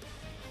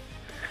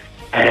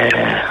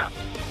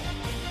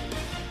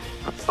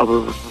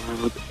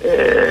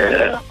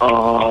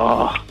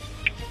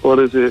 What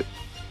is it?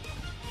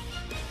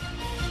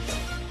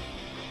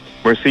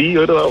 Merci?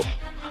 I don't know.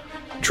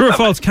 True or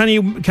false?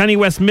 Kanye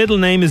West's middle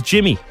name is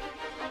Jimmy.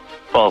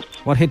 False.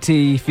 What hit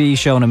TV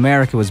show in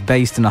America was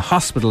based in a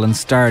hospital and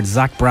starred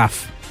Zach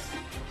Braff?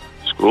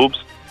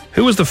 Scrubs.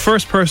 Who was the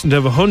first person to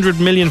have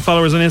 100 million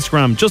followers on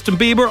Instagram? Justin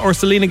Bieber or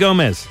Selena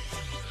Gomez?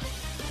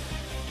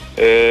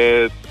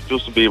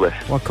 Justin Bieber.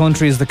 What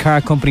country is the car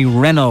company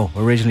Renault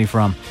originally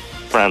from?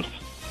 France.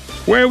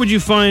 Where would you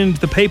find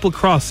the Papal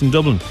Cross in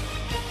Dublin?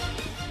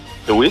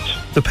 The which?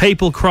 The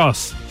Papal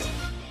Cross.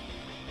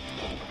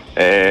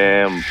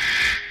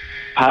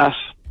 Pass.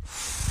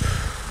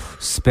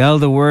 Spell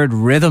the word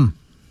rhythm.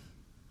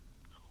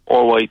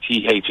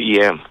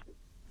 RYTHEM.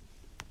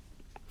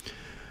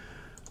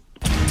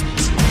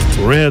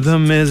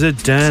 Rhythm is a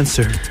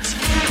dancer.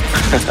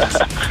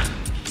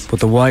 But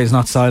the Y is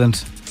not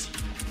silent.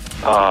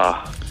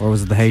 Or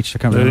was it the H? I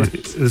can't remember.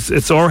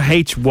 It's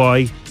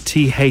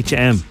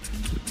RHYTHM.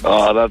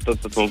 Oh, that's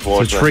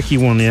unfortunate. It's a tricky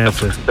one, yeah.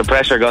 The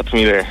pressure got to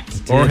me there.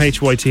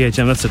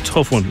 RHYTHM, that's a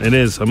tough one. It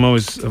is. I'm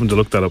always having to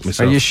look that up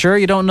myself. Are you sure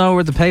you don't know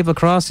where the Papal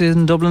Cross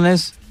in Dublin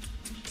is?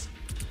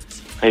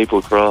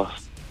 Papal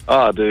Cross.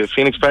 Oh, the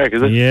Phoenix Park,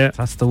 is it? Yeah.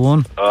 That's the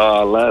one.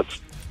 Oh, lads.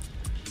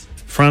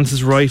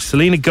 France right.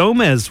 Selena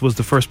Gomez was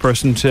the first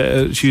person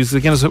to... she was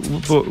again...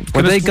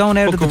 Were they going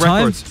out at the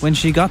time when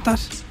she got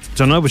that?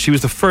 Don't know, but she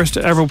was the first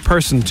ever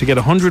person to get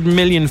 100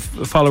 million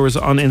followers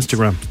on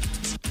Instagram.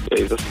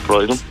 Yeah, that's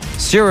surprising.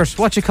 Stuart,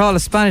 what you call a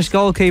Spanish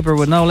goalkeeper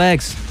with no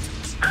legs?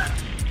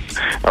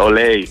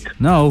 Ole.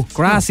 No,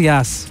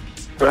 gracias.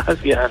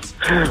 Gracias.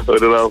 I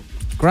don't know.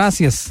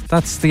 Gracias,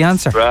 that's the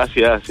answer.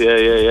 Gracias,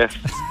 yeah.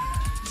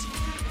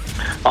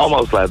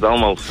 Almost, lads,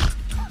 almost.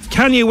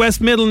 Kanye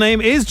West's middle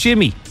name is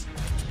Jimmy.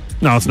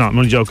 No, it's not. I'm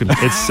only joking.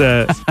 It's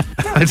I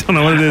don't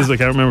know what it is. I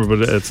can't remember,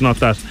 but it's not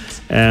that.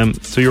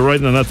 So you're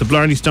right on that. The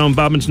Blarney Stone,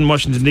 Badminton,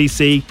 Washington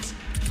DC,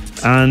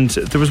 and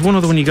there was one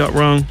other one you got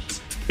wrong.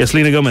 Yeah,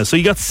 Selena Gomez. So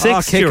you got 6.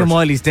 Oh, kick him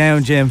while he's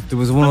down, Jim. There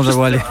was one other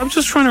while. I'm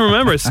just trying to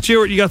remember.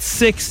 Stuart, you got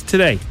 6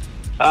 today.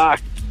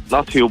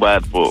 Not too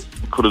bad, but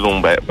could have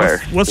done better.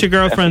 What's your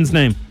girlfriend's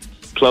name?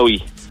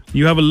 Chloe.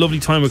 You have a lovely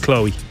time with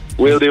Chloe.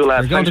 We'll do,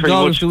 lads. You're going to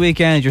golf the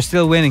weekend. You're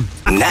still winning.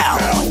 Now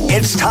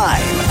it's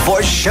time for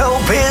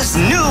Showbiz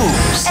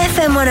News.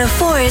 FM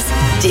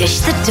 104's Dish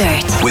the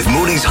Dirt. With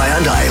Mooney's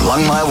Hyundai,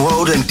 Long Mile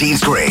Road and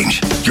Dean's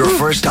Grange. Your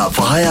first stop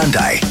for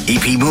Hyundai.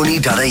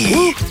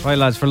 epmooney.ie. Right,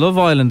 lads, for Love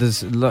Island,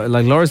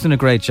 like Laura's doing a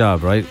great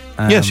job, right?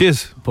 Yeah, she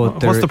is.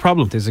 But what's the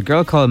problem? There's a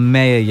girl called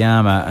Maya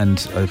Yama,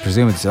 and I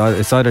presume it's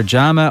either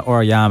Jama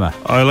or Yama.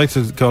 I like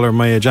to call her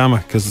Maya Jama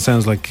because it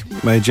sounds like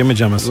Maya Jimma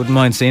Jamas. I wouldn't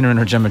mind seeing her in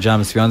her Jimma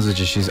Jamas, to be honest with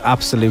you. She's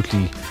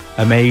absolutely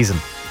amazing.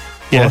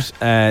 Yeah.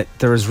 But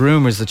there is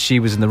rumours that she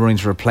was in the running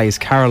to replace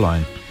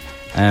Caroline.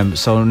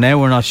 So now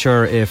we're not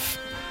sure if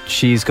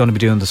she's going to be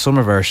doing the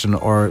summer version,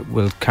 or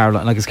will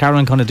Caroline, is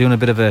Caroline kind of doing a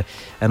bit of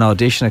an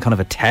audition, a kind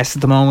of a test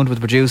at the moment with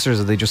producers?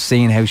 Are they just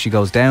seeing how she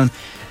goes down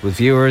with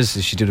viewers?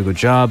 Is she doing a good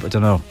job? I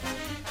don't know,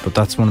 but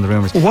that's one of the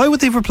rumours. Why would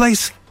they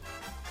replace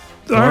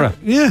Laura?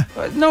 Yeah.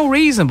 No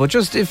reason, but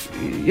just if,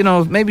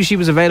 maybe she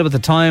was available at the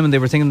time and they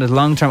were thinking the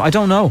long term. I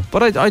don't know,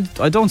 but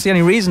I don't see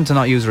any reason to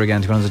not use her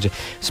again, to be honest with you.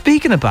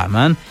 Speaking of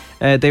Batman,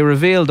 they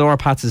revealed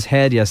Orpatz's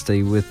head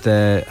yesterday with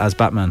as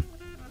Batman.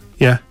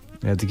 Yeah.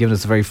 Yeah, they're giving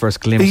us the very first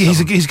glimpse.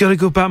 He's got a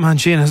good Batman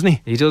chin, hasn't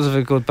he? He does have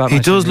a good Batman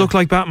He does chin, look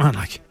like Batman,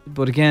 like.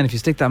 But again, if you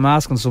stick that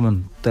mask on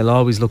someone, they'll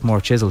always look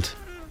more chiseled.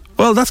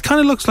 Well, that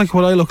kind of looks like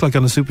what I look like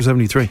on a Super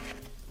 73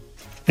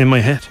 in my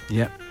head.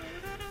 Yeah.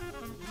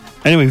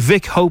 Anyway,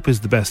 Vic Hope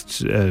is the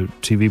best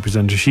TV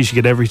presenter. She should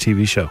get every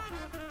TV show.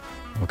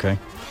 Okay.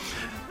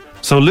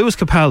 So Lewis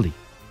Capaldi,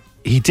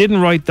 he didn't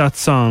write that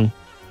song,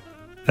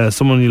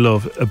 Someone You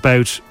Love,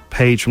 about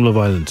Paige from Love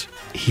Island.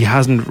 He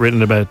hasn't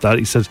written about that.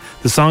 He said,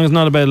 the song is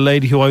not about a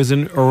lady who I was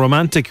in a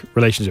romantic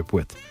relationship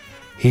with.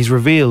 He's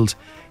revealed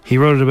he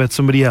wrote it about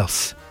somebody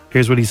else.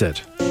 Here's what he said.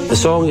 The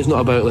song is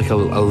not about like a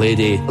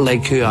lady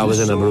like who I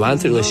was in a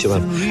romantic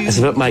relationship with. It's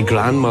about my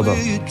grandmother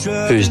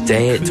who's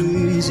dead.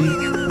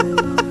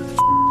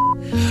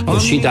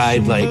 And she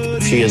died like a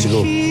few years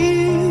ago.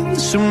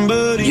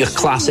 Your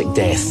classic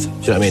death, do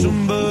you know what I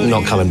mean?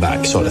 Not coming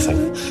back sort of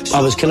thing. I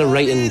was kind of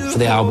writing for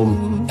the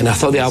album and I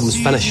thought the album was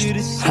finished.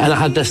 And I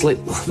had this like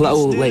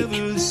little like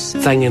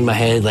thing in my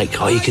head like,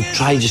 oh, you could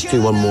try just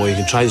do one more, you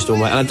could try just do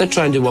one more. And I did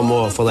try and do one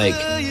more for like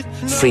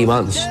 3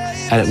 months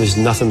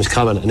and nothing was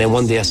coming. And then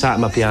one day I sat at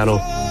my piano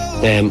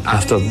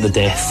after the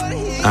death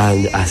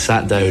and I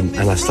sat down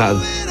and I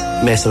started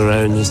messing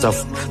around and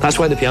stuff. That's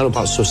why the piano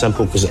part's so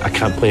simple, because I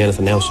can't play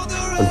anything else.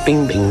 And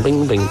bing, bing,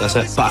 bing, bing, that's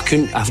it. But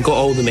I've got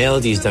all the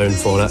melodies down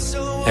for it.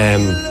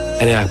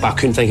 But I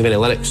couldn't think of any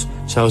lyrics.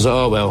 So I was like,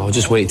 oh well, I'll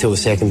just wait till the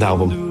second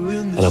album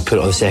and I'll put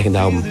it on the second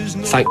album.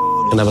 Thank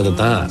I never did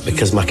that,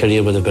 because my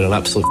career would have been an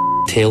absolute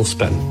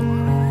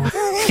tailspin.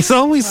 He's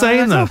always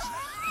saying that.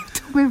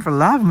 Don't mean for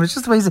laughing, it's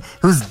just the way he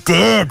was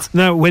dead.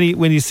 Now, when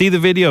you see the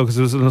video, because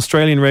it was an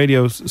Australian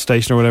radio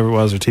station or whatever it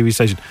was, or TV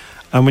station,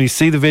 and when you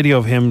see the video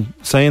of him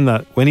saying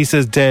that, when he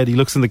says dead, he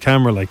looks in the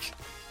camera like,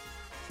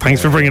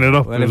 thanks for bringing it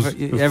up. Well, it was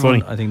everyone,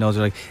 funny. I think, knows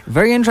it. Like,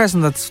 very interesting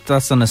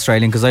that's an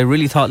Australian, because I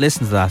really thought,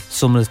 listen to that,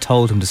 someone has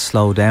told him to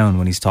slow down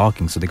when he's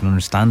talking so they can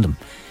understand him.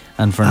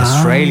 And for an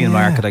Australian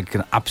market, I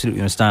can absolutely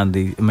understand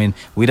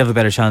we'd have a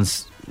better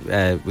chance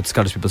with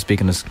Scottish people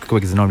speaking as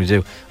quick as they normally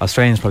do.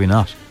 Australians probably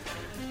not.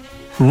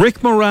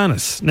 Rick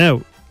Moranis.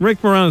 Now,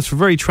 Rick Moranis, for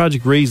very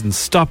tragic reasons,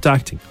 stopped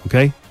acting,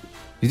 okay?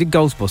 He did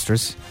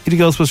Ghostbusters. He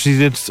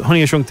did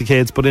Honey, I Shrunk the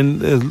Kids, but in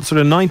the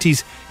sort of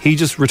 90s, he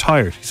just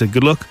retired. He said,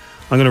 good luck,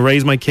 I'm going to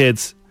raise my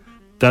kids.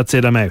 That's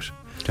it, I'm out.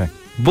 Okay.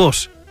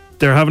 But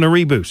they're having a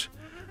reboot,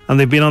 and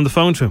they've been on the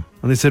phone to him,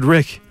 and they said,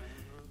 Rick,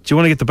 do you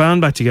want to get the band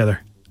back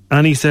together?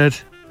 And he said,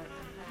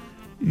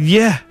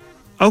 yeah,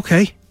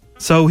 okay.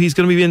 So he's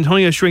going to be in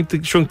Honey, I Shrunk the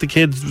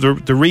Kids, the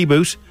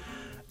reboot,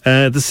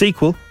 the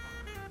sequel.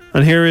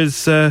 And here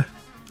is a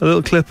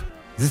little clip.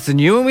 Is this the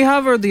new one we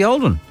have, or the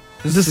old one?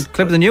 Is this a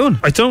clip of the new one?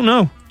 I don't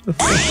know.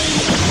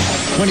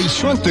 When he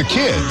shrunk the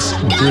kids.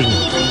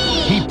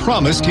 He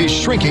promised his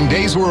shrinking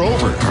days were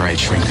over. All right,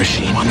 shrink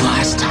machine, one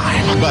last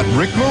time. But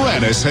Rick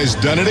Moranis has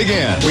done it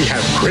again. We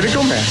have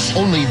critical mass.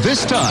 Only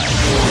this time,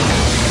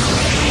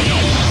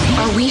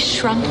 Are we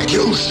shrunk?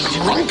 You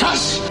shrunk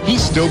us?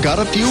 he's still got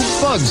a few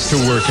bugs to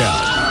work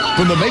out.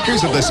 From the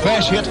makers of the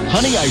smash hit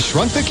Honey, I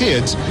Shrunk the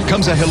Kids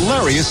comes a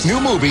hilarious new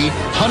movie,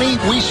 Honey,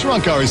 We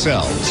Shrunk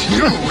Ourselves.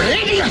 You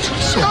idiot!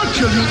 Don't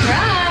you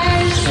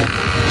guys!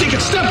 They can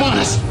step on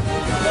us!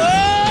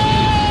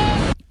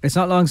 It's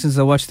not long since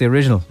I watched the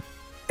original.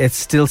 It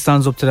still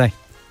stands up today.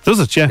 Does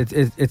it? Yeah.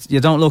 It's you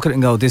don't look at it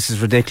and go, this is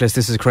ridiculous,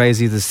 this is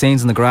crazy. The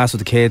scenes in the grass with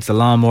the kids, the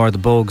lawnmower, the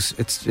bugs,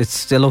 it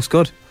still looks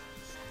good.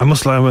 I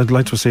would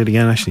like to see it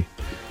again, actually.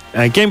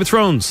 Game of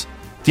Thrones,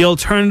 the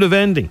alternative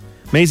ending.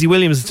 Maisie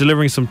Williams is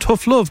delivering some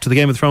tough love to the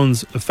Game of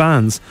Thrones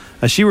fans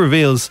as she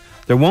reveals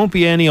there won't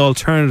be any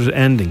alternative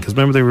ending. Because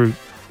remember they were...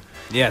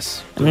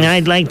 Yes.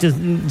 I'd like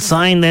to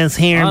sign this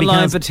here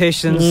online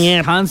petitions,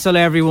 cancel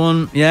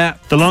everyone. Yeah.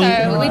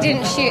 So we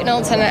didn't shoot an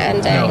alternate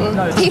ending.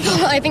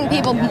 I think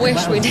people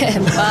wish we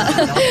did,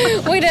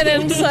 but we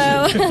didn't, so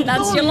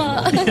that's your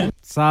lot.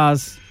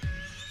 Saz.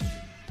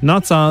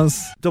 Not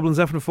Saz. Dublin's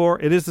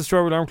F4. It is the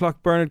Strawberry Alarm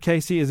Clock. Bernard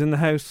Casey is in the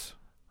house.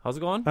 How's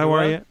it going? How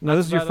are you? Now,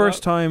 this is your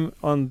first time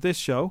on this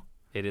show.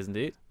 It is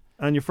indeed.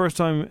 And your first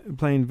time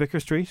playing Vicar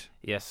Street.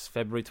 Yes,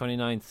 February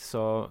 29th.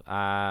 So,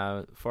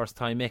 first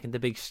time making the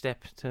big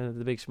step to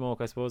the big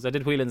smoke, I suppose. I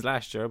did Whelan's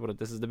last year, but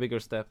this is the bigger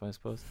step, I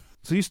suppose.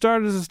 So you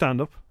started as a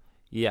stand-up.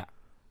 Yeah.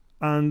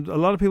 And a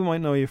lot of people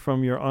might know you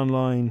from your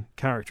online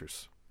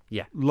characters.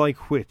 Yeah.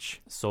 Like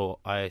which? So,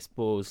 I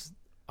suppose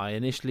I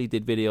initially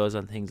did videos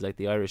on things like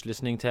the Irish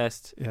listening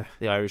test,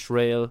 the Irish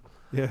rail.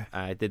 Yeah.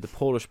 I did the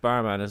Polish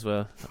barman as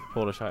well,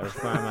 Polish-Irish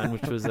barman,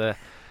 which was a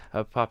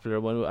popular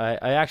one.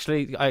 I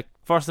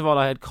first of all,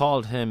 I had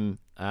called him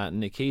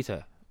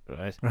Nikita,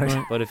 right?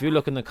 But if you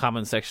look in the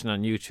comment section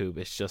on YouTube,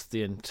 it's just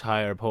the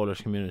entire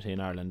Polish community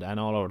in Ireland and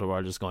all over the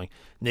world just going,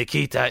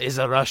 Nikita is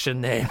a Russian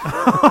name.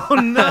 Oh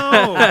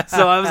no!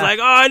 So I was like,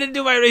 I didn't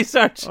do my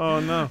research. Oh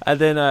no! And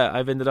then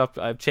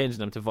I've changed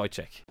them to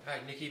Wojciech.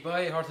 Right, Nicky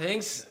boy, how are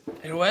things?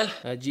 Are you well?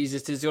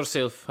 Jesus, is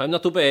yourself. I'm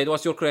not too bad.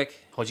 What's your crack?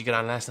 How'd you get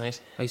on last night?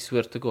 I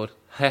swear to God,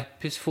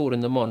 4:30 in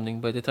the morning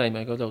by the time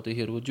I got out of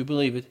here. Would you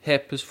believe it?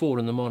 4:30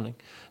 in the morning.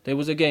 There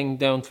was a gang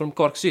down from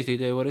Cork City.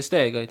 They were a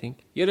stag, I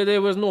think. Yeah,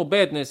 there was no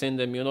badness in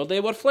them, They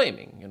were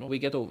flaming, We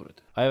get over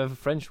it. I have a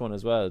French one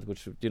as well,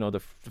 which,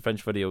 the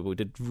French video we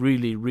did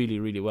really, really,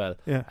 really well.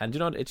 Yeah. And,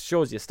 it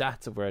shows you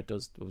stats of where it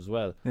does as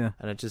well. Yeah.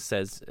 And it just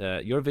says,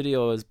 your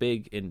video is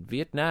big in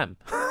Vietnam.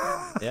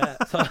 Yeah.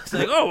 So I was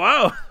like, oh,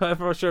 wow.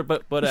 For sure.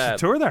 But you should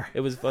tour there.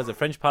 It was a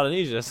French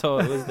Polynesia, so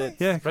it was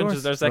French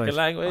is their second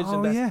language.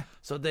 Oh, and yeah.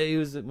 So they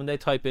use it when they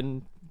type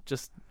in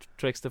just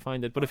tricks to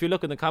find it. But if you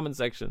look in the comment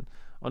section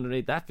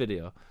underneath that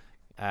video,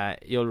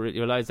 you'll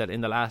realise that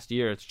in the last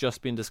year it's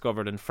just been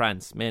discovered in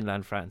France,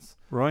 mainland France.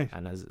 Right.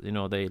 And as you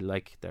know, they're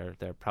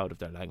proud of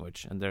their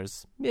language, and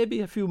there's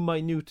maybe a few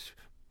minute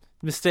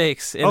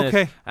mistakes in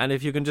it. And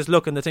if you can just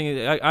look in the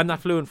thing, I'm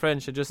not fluent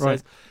French. It just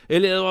says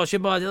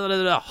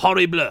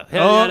horrible,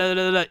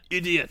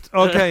 idiot.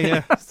 Okay,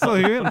 yeah. So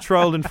you're getting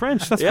trolled in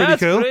French. That's pretty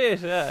cool.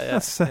 Great.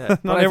 Yeah.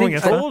 Not everyone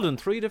gets trolled in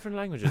 3 different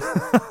languages.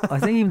 I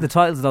think even the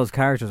titles of those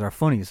characters are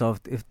funny. So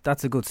if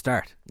that's a good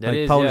start,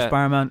 Polish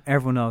barman,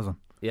 everyone knows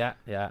them. Yeah.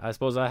 I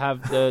suppose I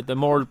have the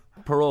more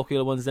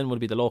parochial ones. Then would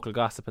be the local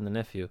gossip and the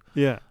nephew.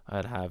 Yeah.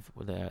 I'd have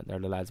they're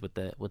the lads with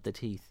the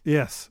teeth.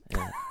 Yes.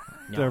 Yeah.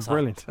 They're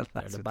brilliant.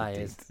 They're the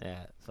bias.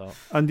 Yeah. So.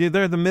 And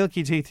they're the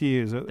milky teeth you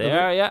use. They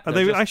are. Yeah. Are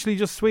they actually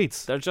just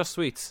sweets? They're just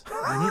sweets.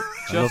 I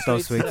love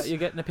those sweets. You're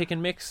getting a pick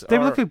and mix. They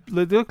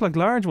look like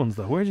large ones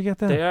though. Where'd you get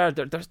them? They are.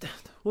 There's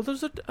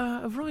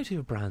a variety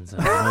of brands.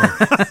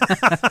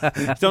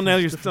 Don't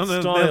nail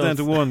down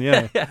to one.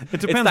 Yeah. It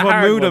depends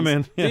what mood I'm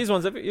in. Yeah. These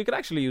ones, you could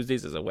actually use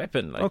these as a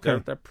weapon. Like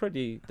they're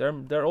pretty.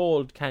 They're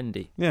old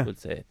candy. Yeah. I would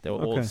say they're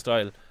old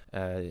style.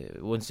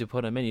 Once you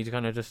put them in, you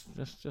kind of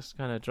just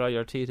kind of dry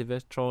your teeth a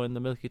bit, throw in the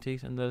milky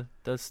teeth, and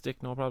they'll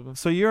stick, no problem.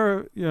 So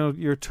your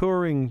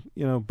touring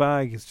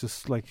bag is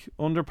just like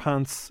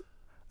underpants,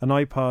 an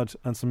iPod,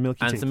 and some milky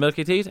teeth. And some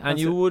milky teeth, and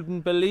you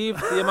wouldn't believe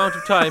the amount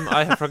of time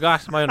I have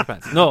forgot my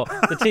underpants. No,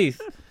 the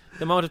teeth.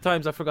 The amount of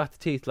times I forgot the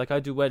teeth. Like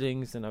I do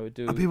weddings and I would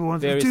do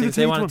various things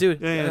they want to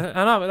do. Yeah.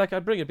 And I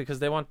bring it because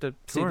they want to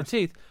see the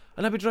teeth.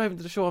 And I'd be driving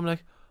to the show. I'm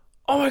like,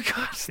 oh my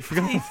god,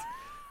 teeth.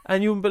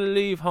 And you wouldn't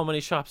believe how many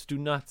shops do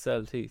not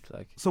sell teeth.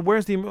 So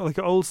where's the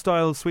old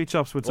style sweet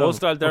shops would sell? Old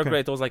style, they're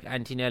great. Those like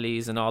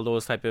Antinelli's and all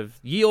those type of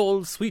ye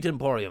old sweet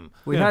emporium.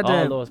 We had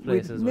all those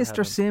places.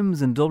 Mr.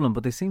 Sims in Dublin,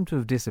 but they seem to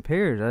have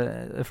disappeared.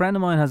 A friend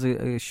of mine has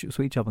a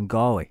sweet shop in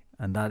Galway,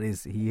 and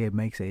he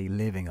makes a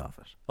living off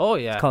it. Oh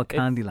yeah, it's called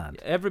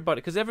Candyland.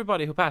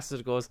 Everybody who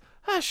passes it goes,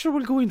 sure,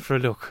 we'll go in for a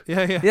look.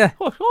 Yeah.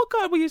 Oh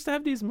god, we used to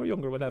have these when we were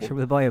younger. Whatever. Sure,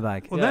 we'll buy a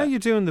bag. Well, now you're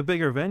doing the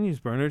bigger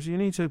venues, Bernard. You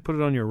need to put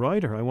it on your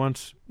rider. I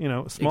want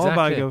a small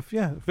bag of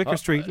Vicar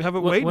Street. Have it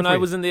waiting when for I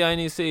you. was in the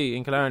INEC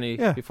in Killarney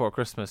before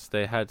Christmas,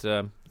 they had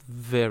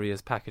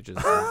various packages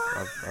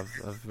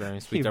of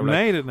various sweets. You've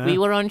made it now. We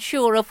were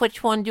unsure of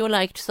which one you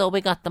liked, so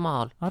we got them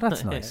all. Oh,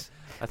 that's nice.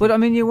 But I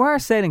mean, you are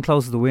sailing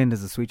close to the wind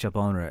as a sweet shop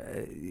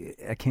owner,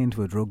 akin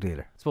to a drug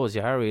dealer. I suppose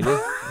you are really.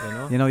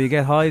 You know, you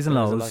get highs and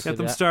lows. Get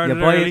them started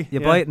early. You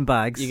buy it in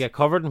bags. You get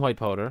covered in white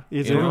powder.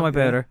 You do. White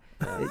powder.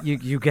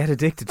 You get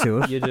addicted to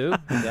it. You do.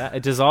 Yeah,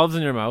 it dissolves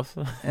in your mouth.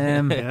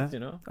 You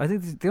know. I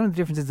think the only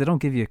difference is they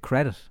don't give you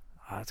credit.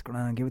 It's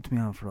grand, give it to me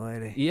on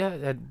Friday.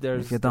 Yeah,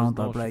 if you don't,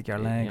 I'll break your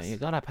legs. You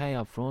gotta pay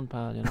up front,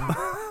 pal, you know.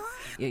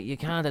 you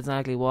can't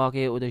exactly walk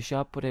out with a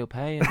shop without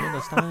paying, you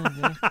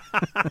understand?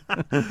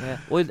 Yeah.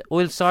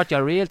 We'll sort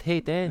your real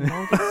teeth then.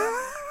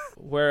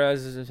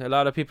 Whereas a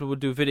lot of people would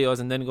do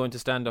videos and then go into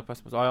stand-up. I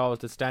suppose I always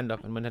did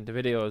stand-up and went into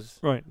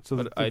videos. Right. So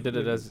but I did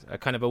it as a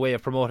kind of a way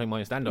of promoting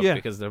my stand-up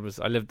because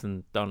I lived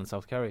down in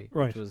South Kerry,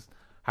 which was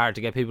hard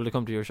to get people to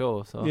come to your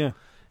show. So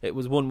it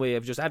was one way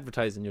of just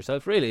advertising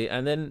yourself, really,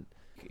 and then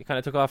it kind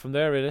of took off from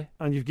there, really.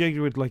 And you've gigged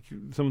with like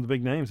some of the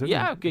big names, haven't you?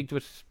 Yeah, I've gigged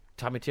with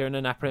Tommy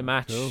Tiernan, Après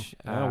Match. Cool.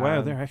 Oh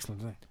wow, they're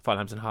excellent.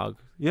 Fallham's and Hog.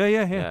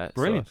 Yeah.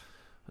 Brilliant. So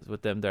I was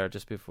with them there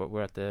just before we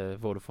were at the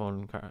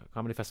Vodafone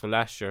Comedy Festival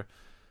last year.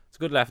 It's a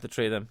good laugh, the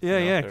three of them.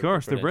 Yeah, of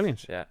course, they're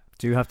brilliant. Yeah.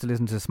 Do you have to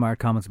listen to smart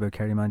comments about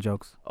Kerry Man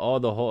jokes? Oh,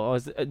 the whole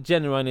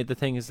genuinely the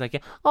thing is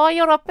like, oh,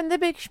 you're up in the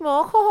big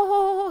smoke,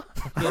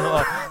 you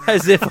know,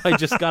 as if I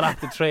just got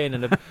off the train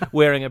and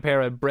wearing a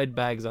pair of bread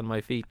bags on my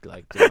feet,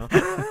 like, you know.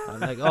 I'm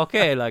like,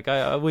 okay, like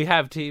we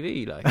have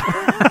TV,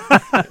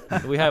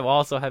 like we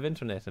also have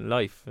internet and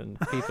life and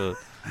people,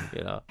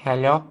 you know.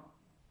 Hello.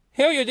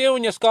 How you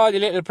doing, you scaldy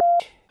little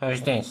prick?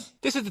 Who's this?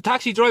 This is the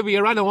taxi driver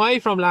you ran away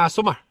from last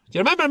summer. Do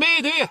you remember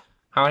me, do you?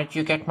 How did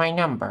you get my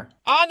number?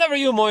 Oh, never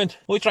you mind.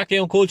 I track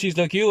down cool cheese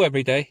like you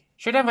every day.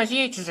 Sure, that was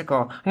ages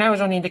ago, and I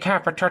was only in the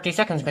car for 30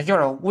 seconds because you're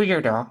a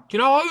weirdo. Do you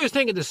know, I was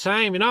thinking the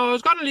same, you know, I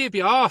was going to leave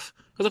you off.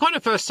 Because I kind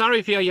of felt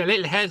sorry for you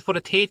little head full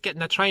of teeth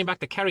getting a train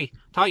back to Kerry.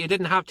 Thought you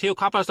didn't have two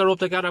coppers to rub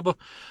together, but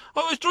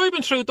I was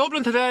driving through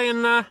Dublin today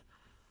and I'm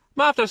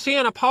after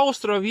seeing a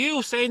poster of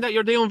you saying that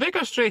you're doing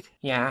Vicar Street.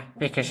 Yeah,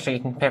 Vicar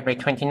Street on February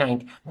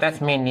 29th. That's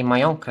mainly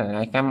my uncle,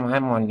 like I'm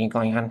only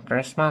going on for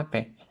a small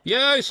bit.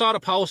 Yeah, I saw the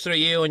poster of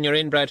you and your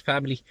inbred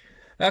family.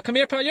 Come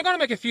here, pal, you're going to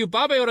make a few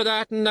bob out of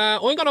that, and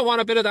I'm going to want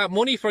a bit of that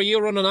money for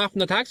you running off in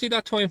the taxi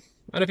that time.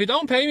 And if you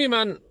don't pay me,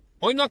 man,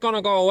 I'm not going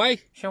to go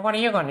away. So what are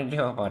you going to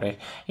do about it?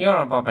 You're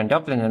up in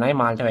Dublin and I'm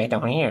all the way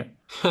down here.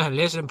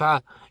 Listen,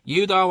 pal,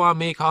 you don't want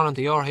me calling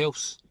to your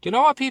house. Do you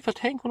know what people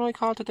think when I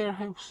call to their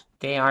house?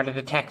 They ordered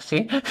a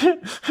taxi.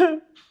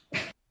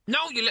 No,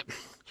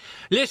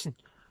 listen.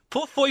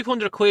 Put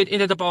 500 quid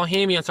into the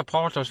Bohemian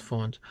Supporters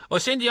Fund.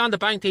 I'll send you on the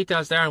bank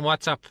details there on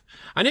WhatsApp.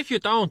 And if you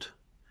don't,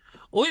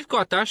 I've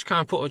got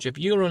dashcam footage of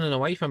you running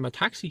away from a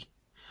taxi.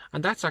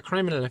 And that's a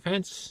criminal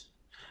offence.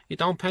 You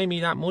don't pay me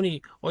that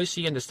money, I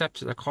see you in the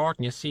steps of the court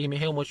and you see me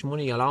how much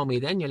money you allow me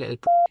then, you little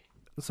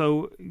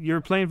So you're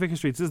playing Vicar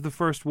Street. This is the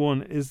first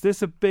one. Is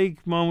this a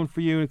big moment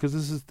for you? Because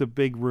this is the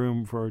big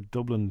room for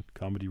Dublin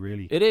comedy,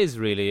 really. It is,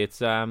 really. It's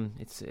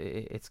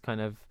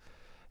kind of...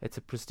 It's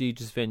a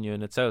prestigious venue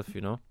in itself, you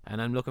know,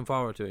 and I'm looking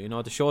forward to it. You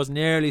know, the show's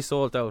nearly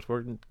sold out.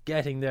 We're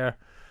getting there.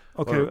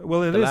 Okay,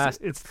 well, it is.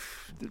 It's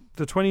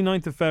the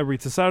 29th of February.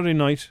 It's a Saturday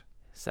night.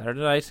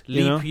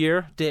 Leap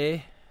year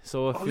day.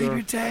 So if leap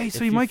year day.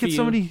 So you might get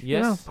somebody.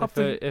 Yes,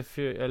 if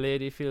a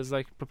lady feels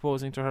like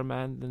proposing to her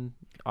man, then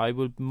I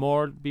will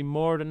be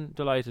more than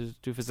delighted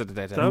to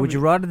facilitate that. Would you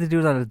rather they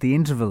do that at the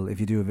interval if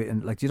you do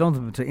it? Like, you don't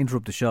want to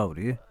interrupt the show,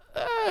 do you?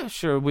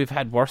 Sure, we've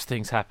had worse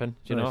things happen.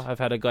 You know, I've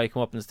had a guy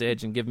come up on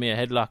stage and give me a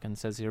headlock and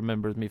says he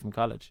remembers me from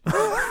college.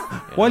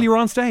 While you were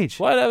on stage?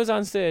 While I was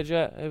on stage,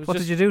 yeah. What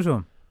did you do to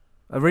him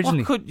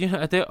originally?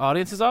 The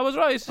audience is always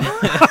right.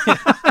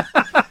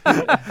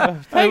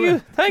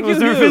 Thank you. Was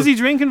there a fizzy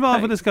drink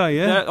involved with this guy?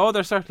 Yeah. Oh,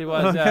 there certainly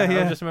was. Okay,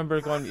 yeah. I just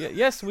remember going,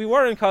 yes, we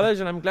were in college,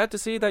 and I'm glad to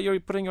see that you're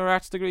putting your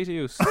arts degree to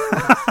use.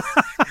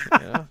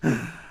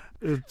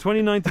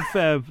 29th of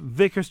Feb,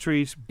 Vicar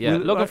Street. Yeah,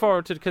 looking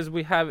forward to it because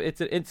we have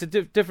it's a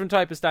different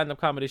type of stand-up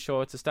comedy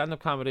show. It's a stand-up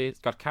comedy. It's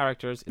got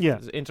characters.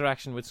 It's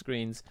interaction with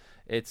screens.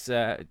 It's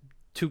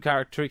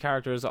three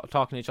characters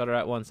talking to each other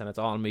at once, and it's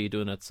all me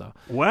doing it. So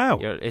wow,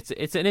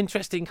 it's an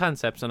interesting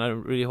concept, and I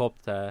really hope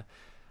to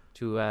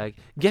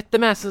get the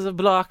masses of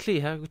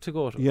Blockley to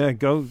go to. Yeah,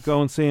 go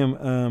and see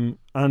him.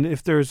 And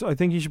if there's, I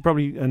think you should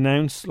probably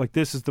announce, like,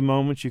 this is the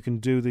moment you can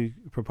do the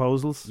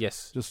proposals.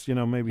 Yes. Just, you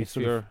know, maybe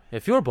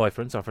if your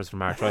boyfriend suffers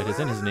from arthritis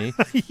in his knee,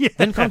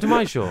 then come to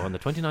my show on the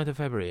 29th of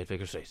February at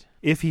Vicar Street.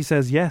 If he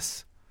says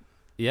yes.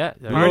 Yeah.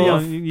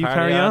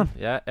 Carry on.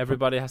 Yeah,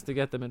 everybody has to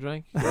get them a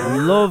drink.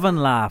 Love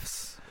and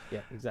laughs. Yeah,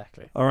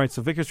 exactly. All right,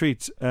 so Vicar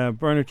Street,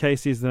 Bernard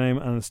Casey is the name,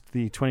 and it's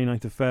the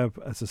 29th of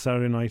Feb. It's a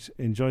Saturday night.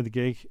 Enjoy the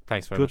gig.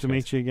 Thanks very much. Good to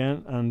meet you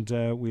again, and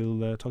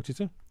we'll talk to you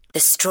soon. The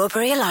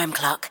Strawberry Alarm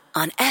Clock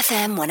on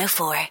FM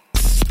 104.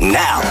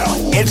 Now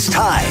it's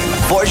time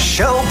for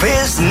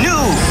Showbiz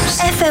News.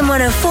 FM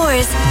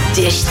 104's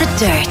Dish the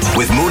Dirt.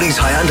 With Mooney's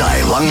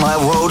Hyundai,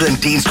 Longmire Road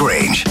and Dean's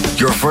Grange.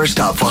 Your first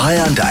stop for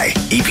Hyundai,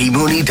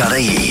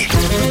 epmooney.ie.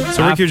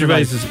 So Ricky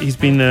Gervais, he's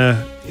been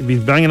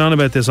banging on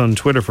about this on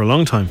Twitter for a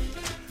long time.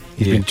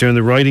 He's been during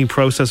the writing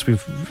process.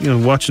 We've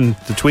watching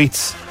the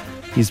tweets.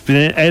 He's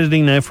been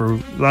editing now for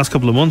the last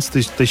couple of months.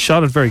 They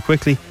shot it very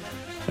quickly,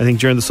 I think,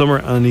 during the summer,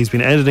 and he's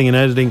been editing.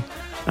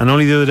 And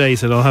only the other day he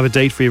said, I'll have a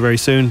date for you very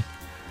soon.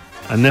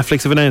 And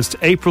Netflix have announced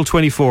April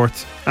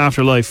 24th,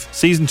 Afterlife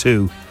Season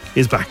 2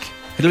 is back.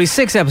 It'll be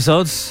 6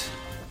 episodes.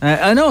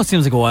 I know it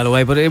seems like a while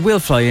away, but it will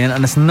fly in,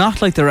 and it's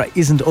not like there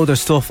isn't other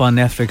stuff on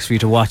Netflix for you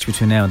to watch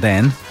between now and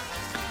then.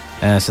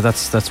 So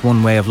that's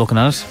one way of looking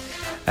at it.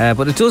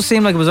 But it does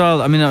seem like it was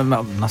all, I mean, I'm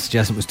not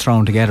suggesting it was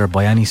thrown together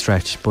by any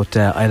stretch, but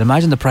I'd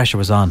imagine the pressure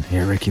was on.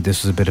 Here, Ricky,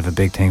 this was a bit of a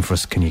big thing for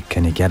us. Can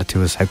you get it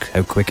to us?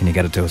 How quick can you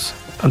get it to us?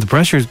 And the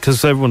pressure,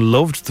 because everyone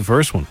loved the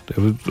first one.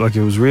 It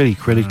was really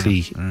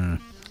critically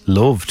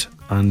loved,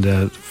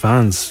 and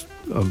fans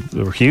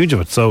were huge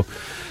of it. So,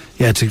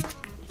 yeah, to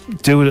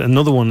do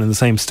another one in the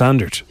same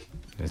standard.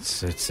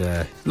 There's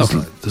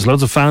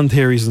loads of fan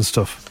theories and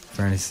stuff.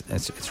 Fairness,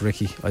 it's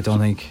Ricky. I don't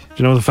think. Do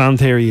you know what the fan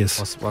theory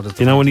is? What is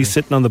you know when he's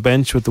sitting on the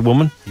bench with the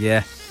woman?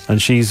 Yeah.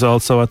 And she's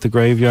also at the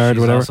graveyard,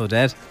 she's whatever. Also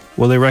dead.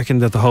 Well, they reckon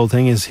that the whole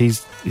thing is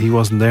he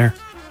wasn't there.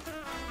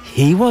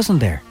 He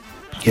wasn't there.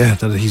 Yeah,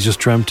 that he's just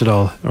dreamt it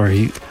all,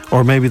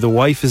 or maybe the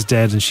wife is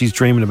dead and she's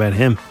dreaming about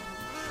him.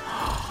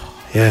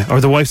 Yeah,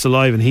 or the wife's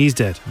alive and he's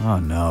dead. Oh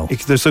no!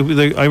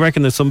 I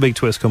reckon there's some big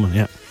twist coming.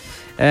 Yeah.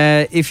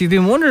 If you've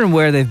been wondering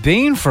where they've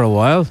been for a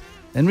while,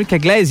 Enrique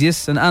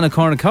Iglesias and Anna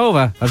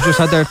Kournikova have just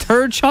had their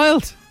third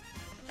child.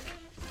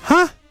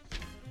 Huh?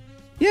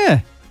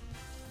 Yeah.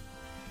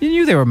 You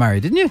knew they were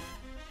married, didn't you?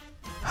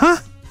 Huh?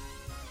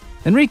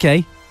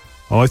 Enrique?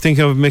 Oh, I think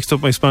I've mixed up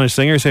my Spanish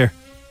singers here.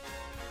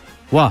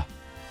 What?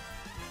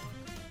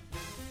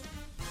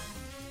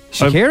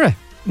 Shakira?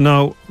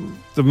 No,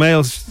 the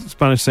male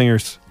Spanish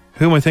singers.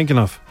 Who am I thinking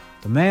of?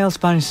 The male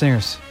Spanish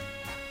singers.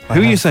 Who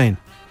are you saying?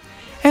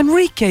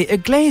 Enrique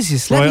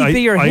Iglesias, let me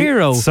be your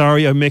hero.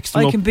 Sorry, I mixed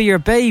them up. I can be your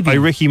baby. I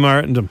Ricky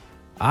Martin'd him.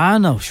 Ah,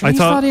 no, sure, he's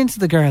not into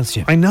the girls,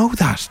 Jim. I know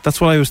that.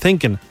 That's what I was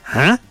thinking.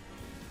 Huh?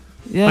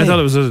 Yeah, I thought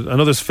it was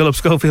another Philip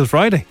Schofield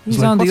Friday.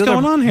 He's on what's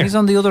going on here? He's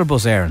on the other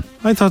bus, Aaron.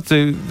 I thought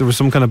there was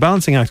some kind of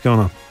balancing act going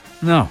on.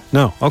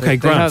 No. Okay,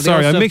 grand.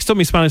 Sorry, I mixed up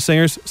my Spanish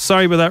singers.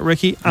 Sorry about that,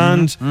 Ricky,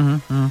 and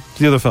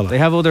the other fella. They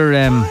have other.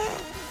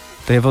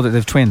 They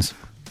have twins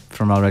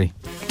from already.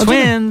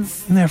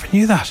 Twins. Never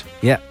knew that.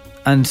 Yeah.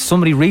 And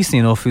somebody recently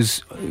enough,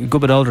 who's a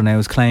good bit older now,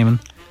 is claiming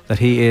that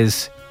he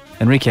is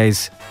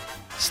Enrique's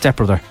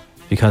stepbrother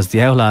because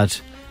the Owl lad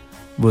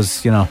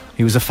was,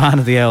 he was a fan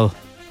of the Owl.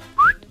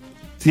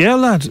 The Owl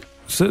lad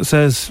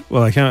says,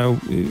 well, I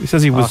can't. He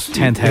says he was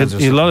 10,000.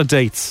 He had a lot of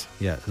dates.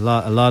 Yeah, a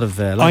lot of.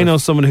 I know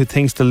someone who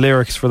thinks the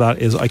lyrics for that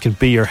is "I can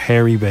be your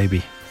hairy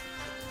baby."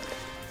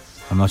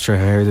 I'm not sure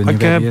how hairy the new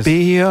baby is. I can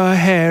be your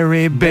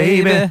hairy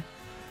baby.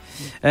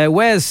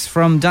 Wes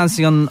from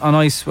Dancing on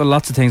Ice, well,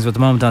 lots of things, but at the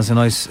moment Dancing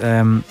on Ice,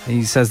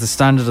 he says the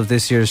standard of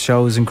this year's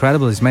show is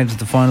incredible. He's made it to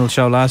the final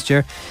show last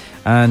year,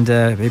 and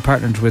he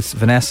partnered with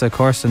Vanessa, of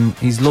course, and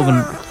he's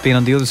loving being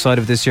on the other side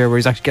of this year where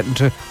he's actually getting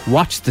to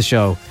watch the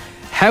show.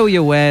 How are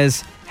you,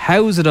 Wes?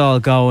 How's it all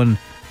going?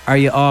 Are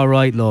you all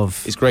right,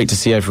 love? It's great to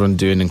see everyone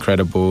doing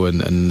incredible,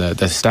 and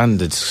the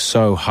standards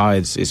so high.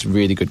 It's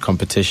really good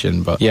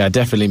competition, but yeah, I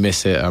definitely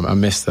miss it. I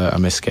miss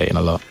skating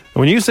a lot.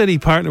 When you said he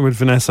partnered with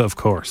Vanessa, of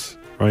course,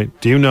 right?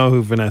 Do you know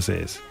who Vanessa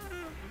is?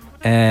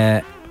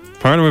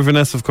 Partner with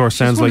Vanessa, of course,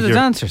 sounds like you're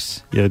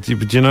dancers. Yeah,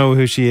 but do you know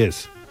who she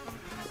is?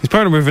 He's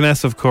partnered with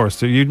Vanessa, of course.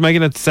 So you're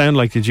making it sound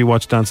like did you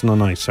watch Dancing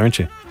on Ice, aren't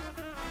you?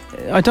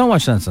 I don't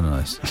watch Dancing on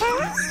Ice.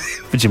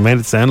 But you made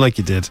it sound like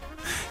you did.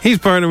 He's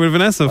partnered with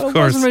Vanessa, of course. It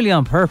wasn't really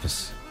on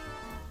purpose.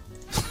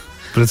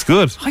 But it's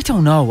good. I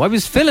don't know. I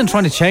was feeling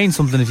trying to change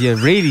something if you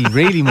really,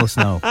 really must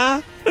know.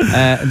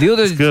 The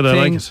other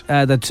thing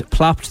that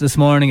plopped this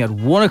morning at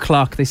 1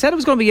 o'clock, they said it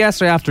was going to be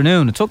yesterday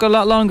afternoon. It took a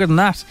lot longer than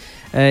that.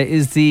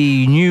 Is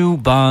the new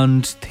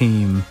Bond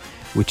theme,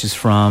 which is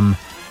from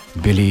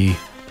Billie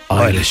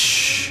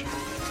Eilish.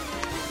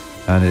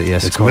 And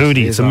yes, it's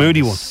moody. It's a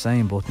moody one.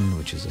 Same button,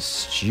 which is a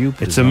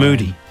stupid. It's a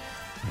moody.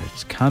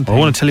 I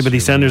want to tell you about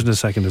EastEnders in a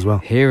second as well.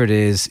 Here it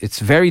is. It's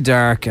very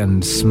dark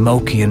and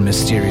smoky and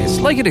mysterious,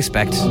 like you'd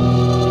expect.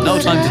 No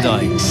Time to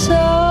Die.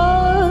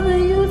 Saw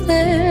you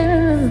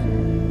there.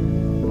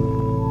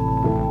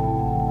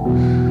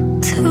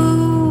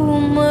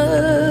 Too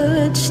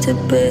much to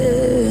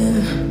bear.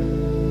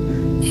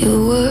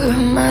 You were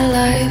my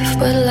life,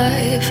 but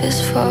life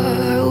is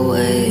far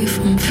away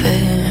from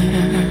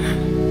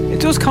fair. It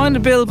does kind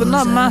of build, but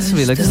not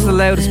massively. Like, this is the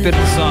loudest bit of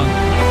the song.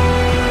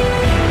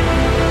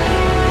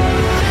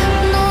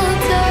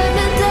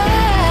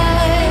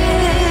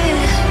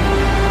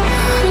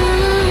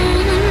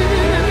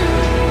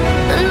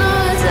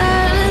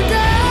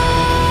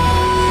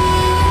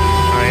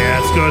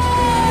 Good.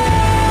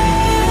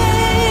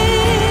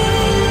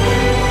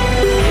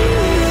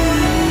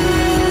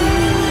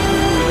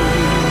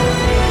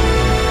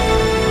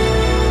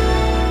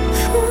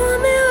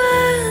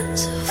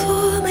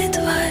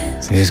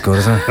 It is good,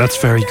 isn't it? That's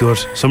very good.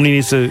 Somebody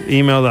needs to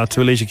email that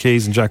to Alicia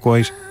Keys and Jack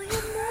White.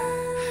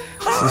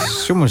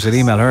 Someone should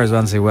email her as well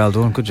and say, well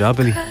done, good job,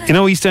 Billy. You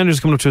know, EastEnders is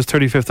coming up to his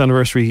 35th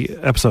anniversary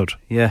episode.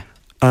 Yeah.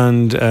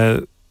 And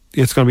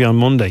it's going to be on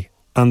Monday.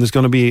 and there's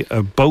going to be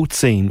a boat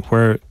scene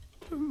where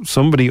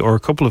somebody or a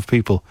couple of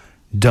people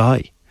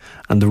die.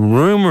 And the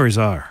rumours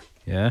are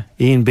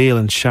Ian Beale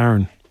and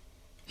Sharon.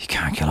 You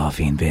can't kill off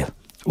Ian Beale.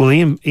 Well,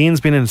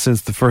 Ian's been in it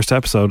since the first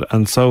episode,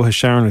 and so has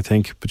Sharon, I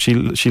think. But she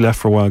left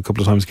for a while, a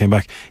couple of times, came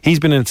back. He's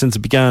been in it since it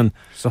began.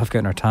 Stop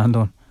getting her tan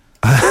done.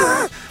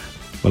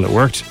 Well, it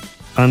worked.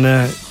 And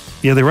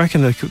they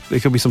reckon that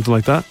it could be something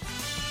like that.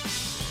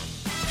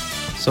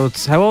 So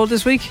it's how old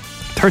this week?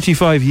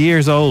 35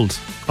 years old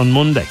on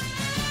Monday.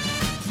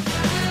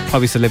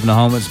 Probably still living at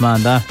home with his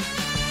man, Dad.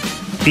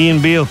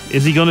 Ian Beale,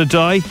 is he going to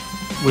die?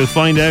 We'll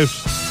find out.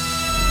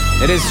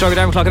 It is Strawberry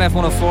Diamond Clock on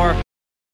F104.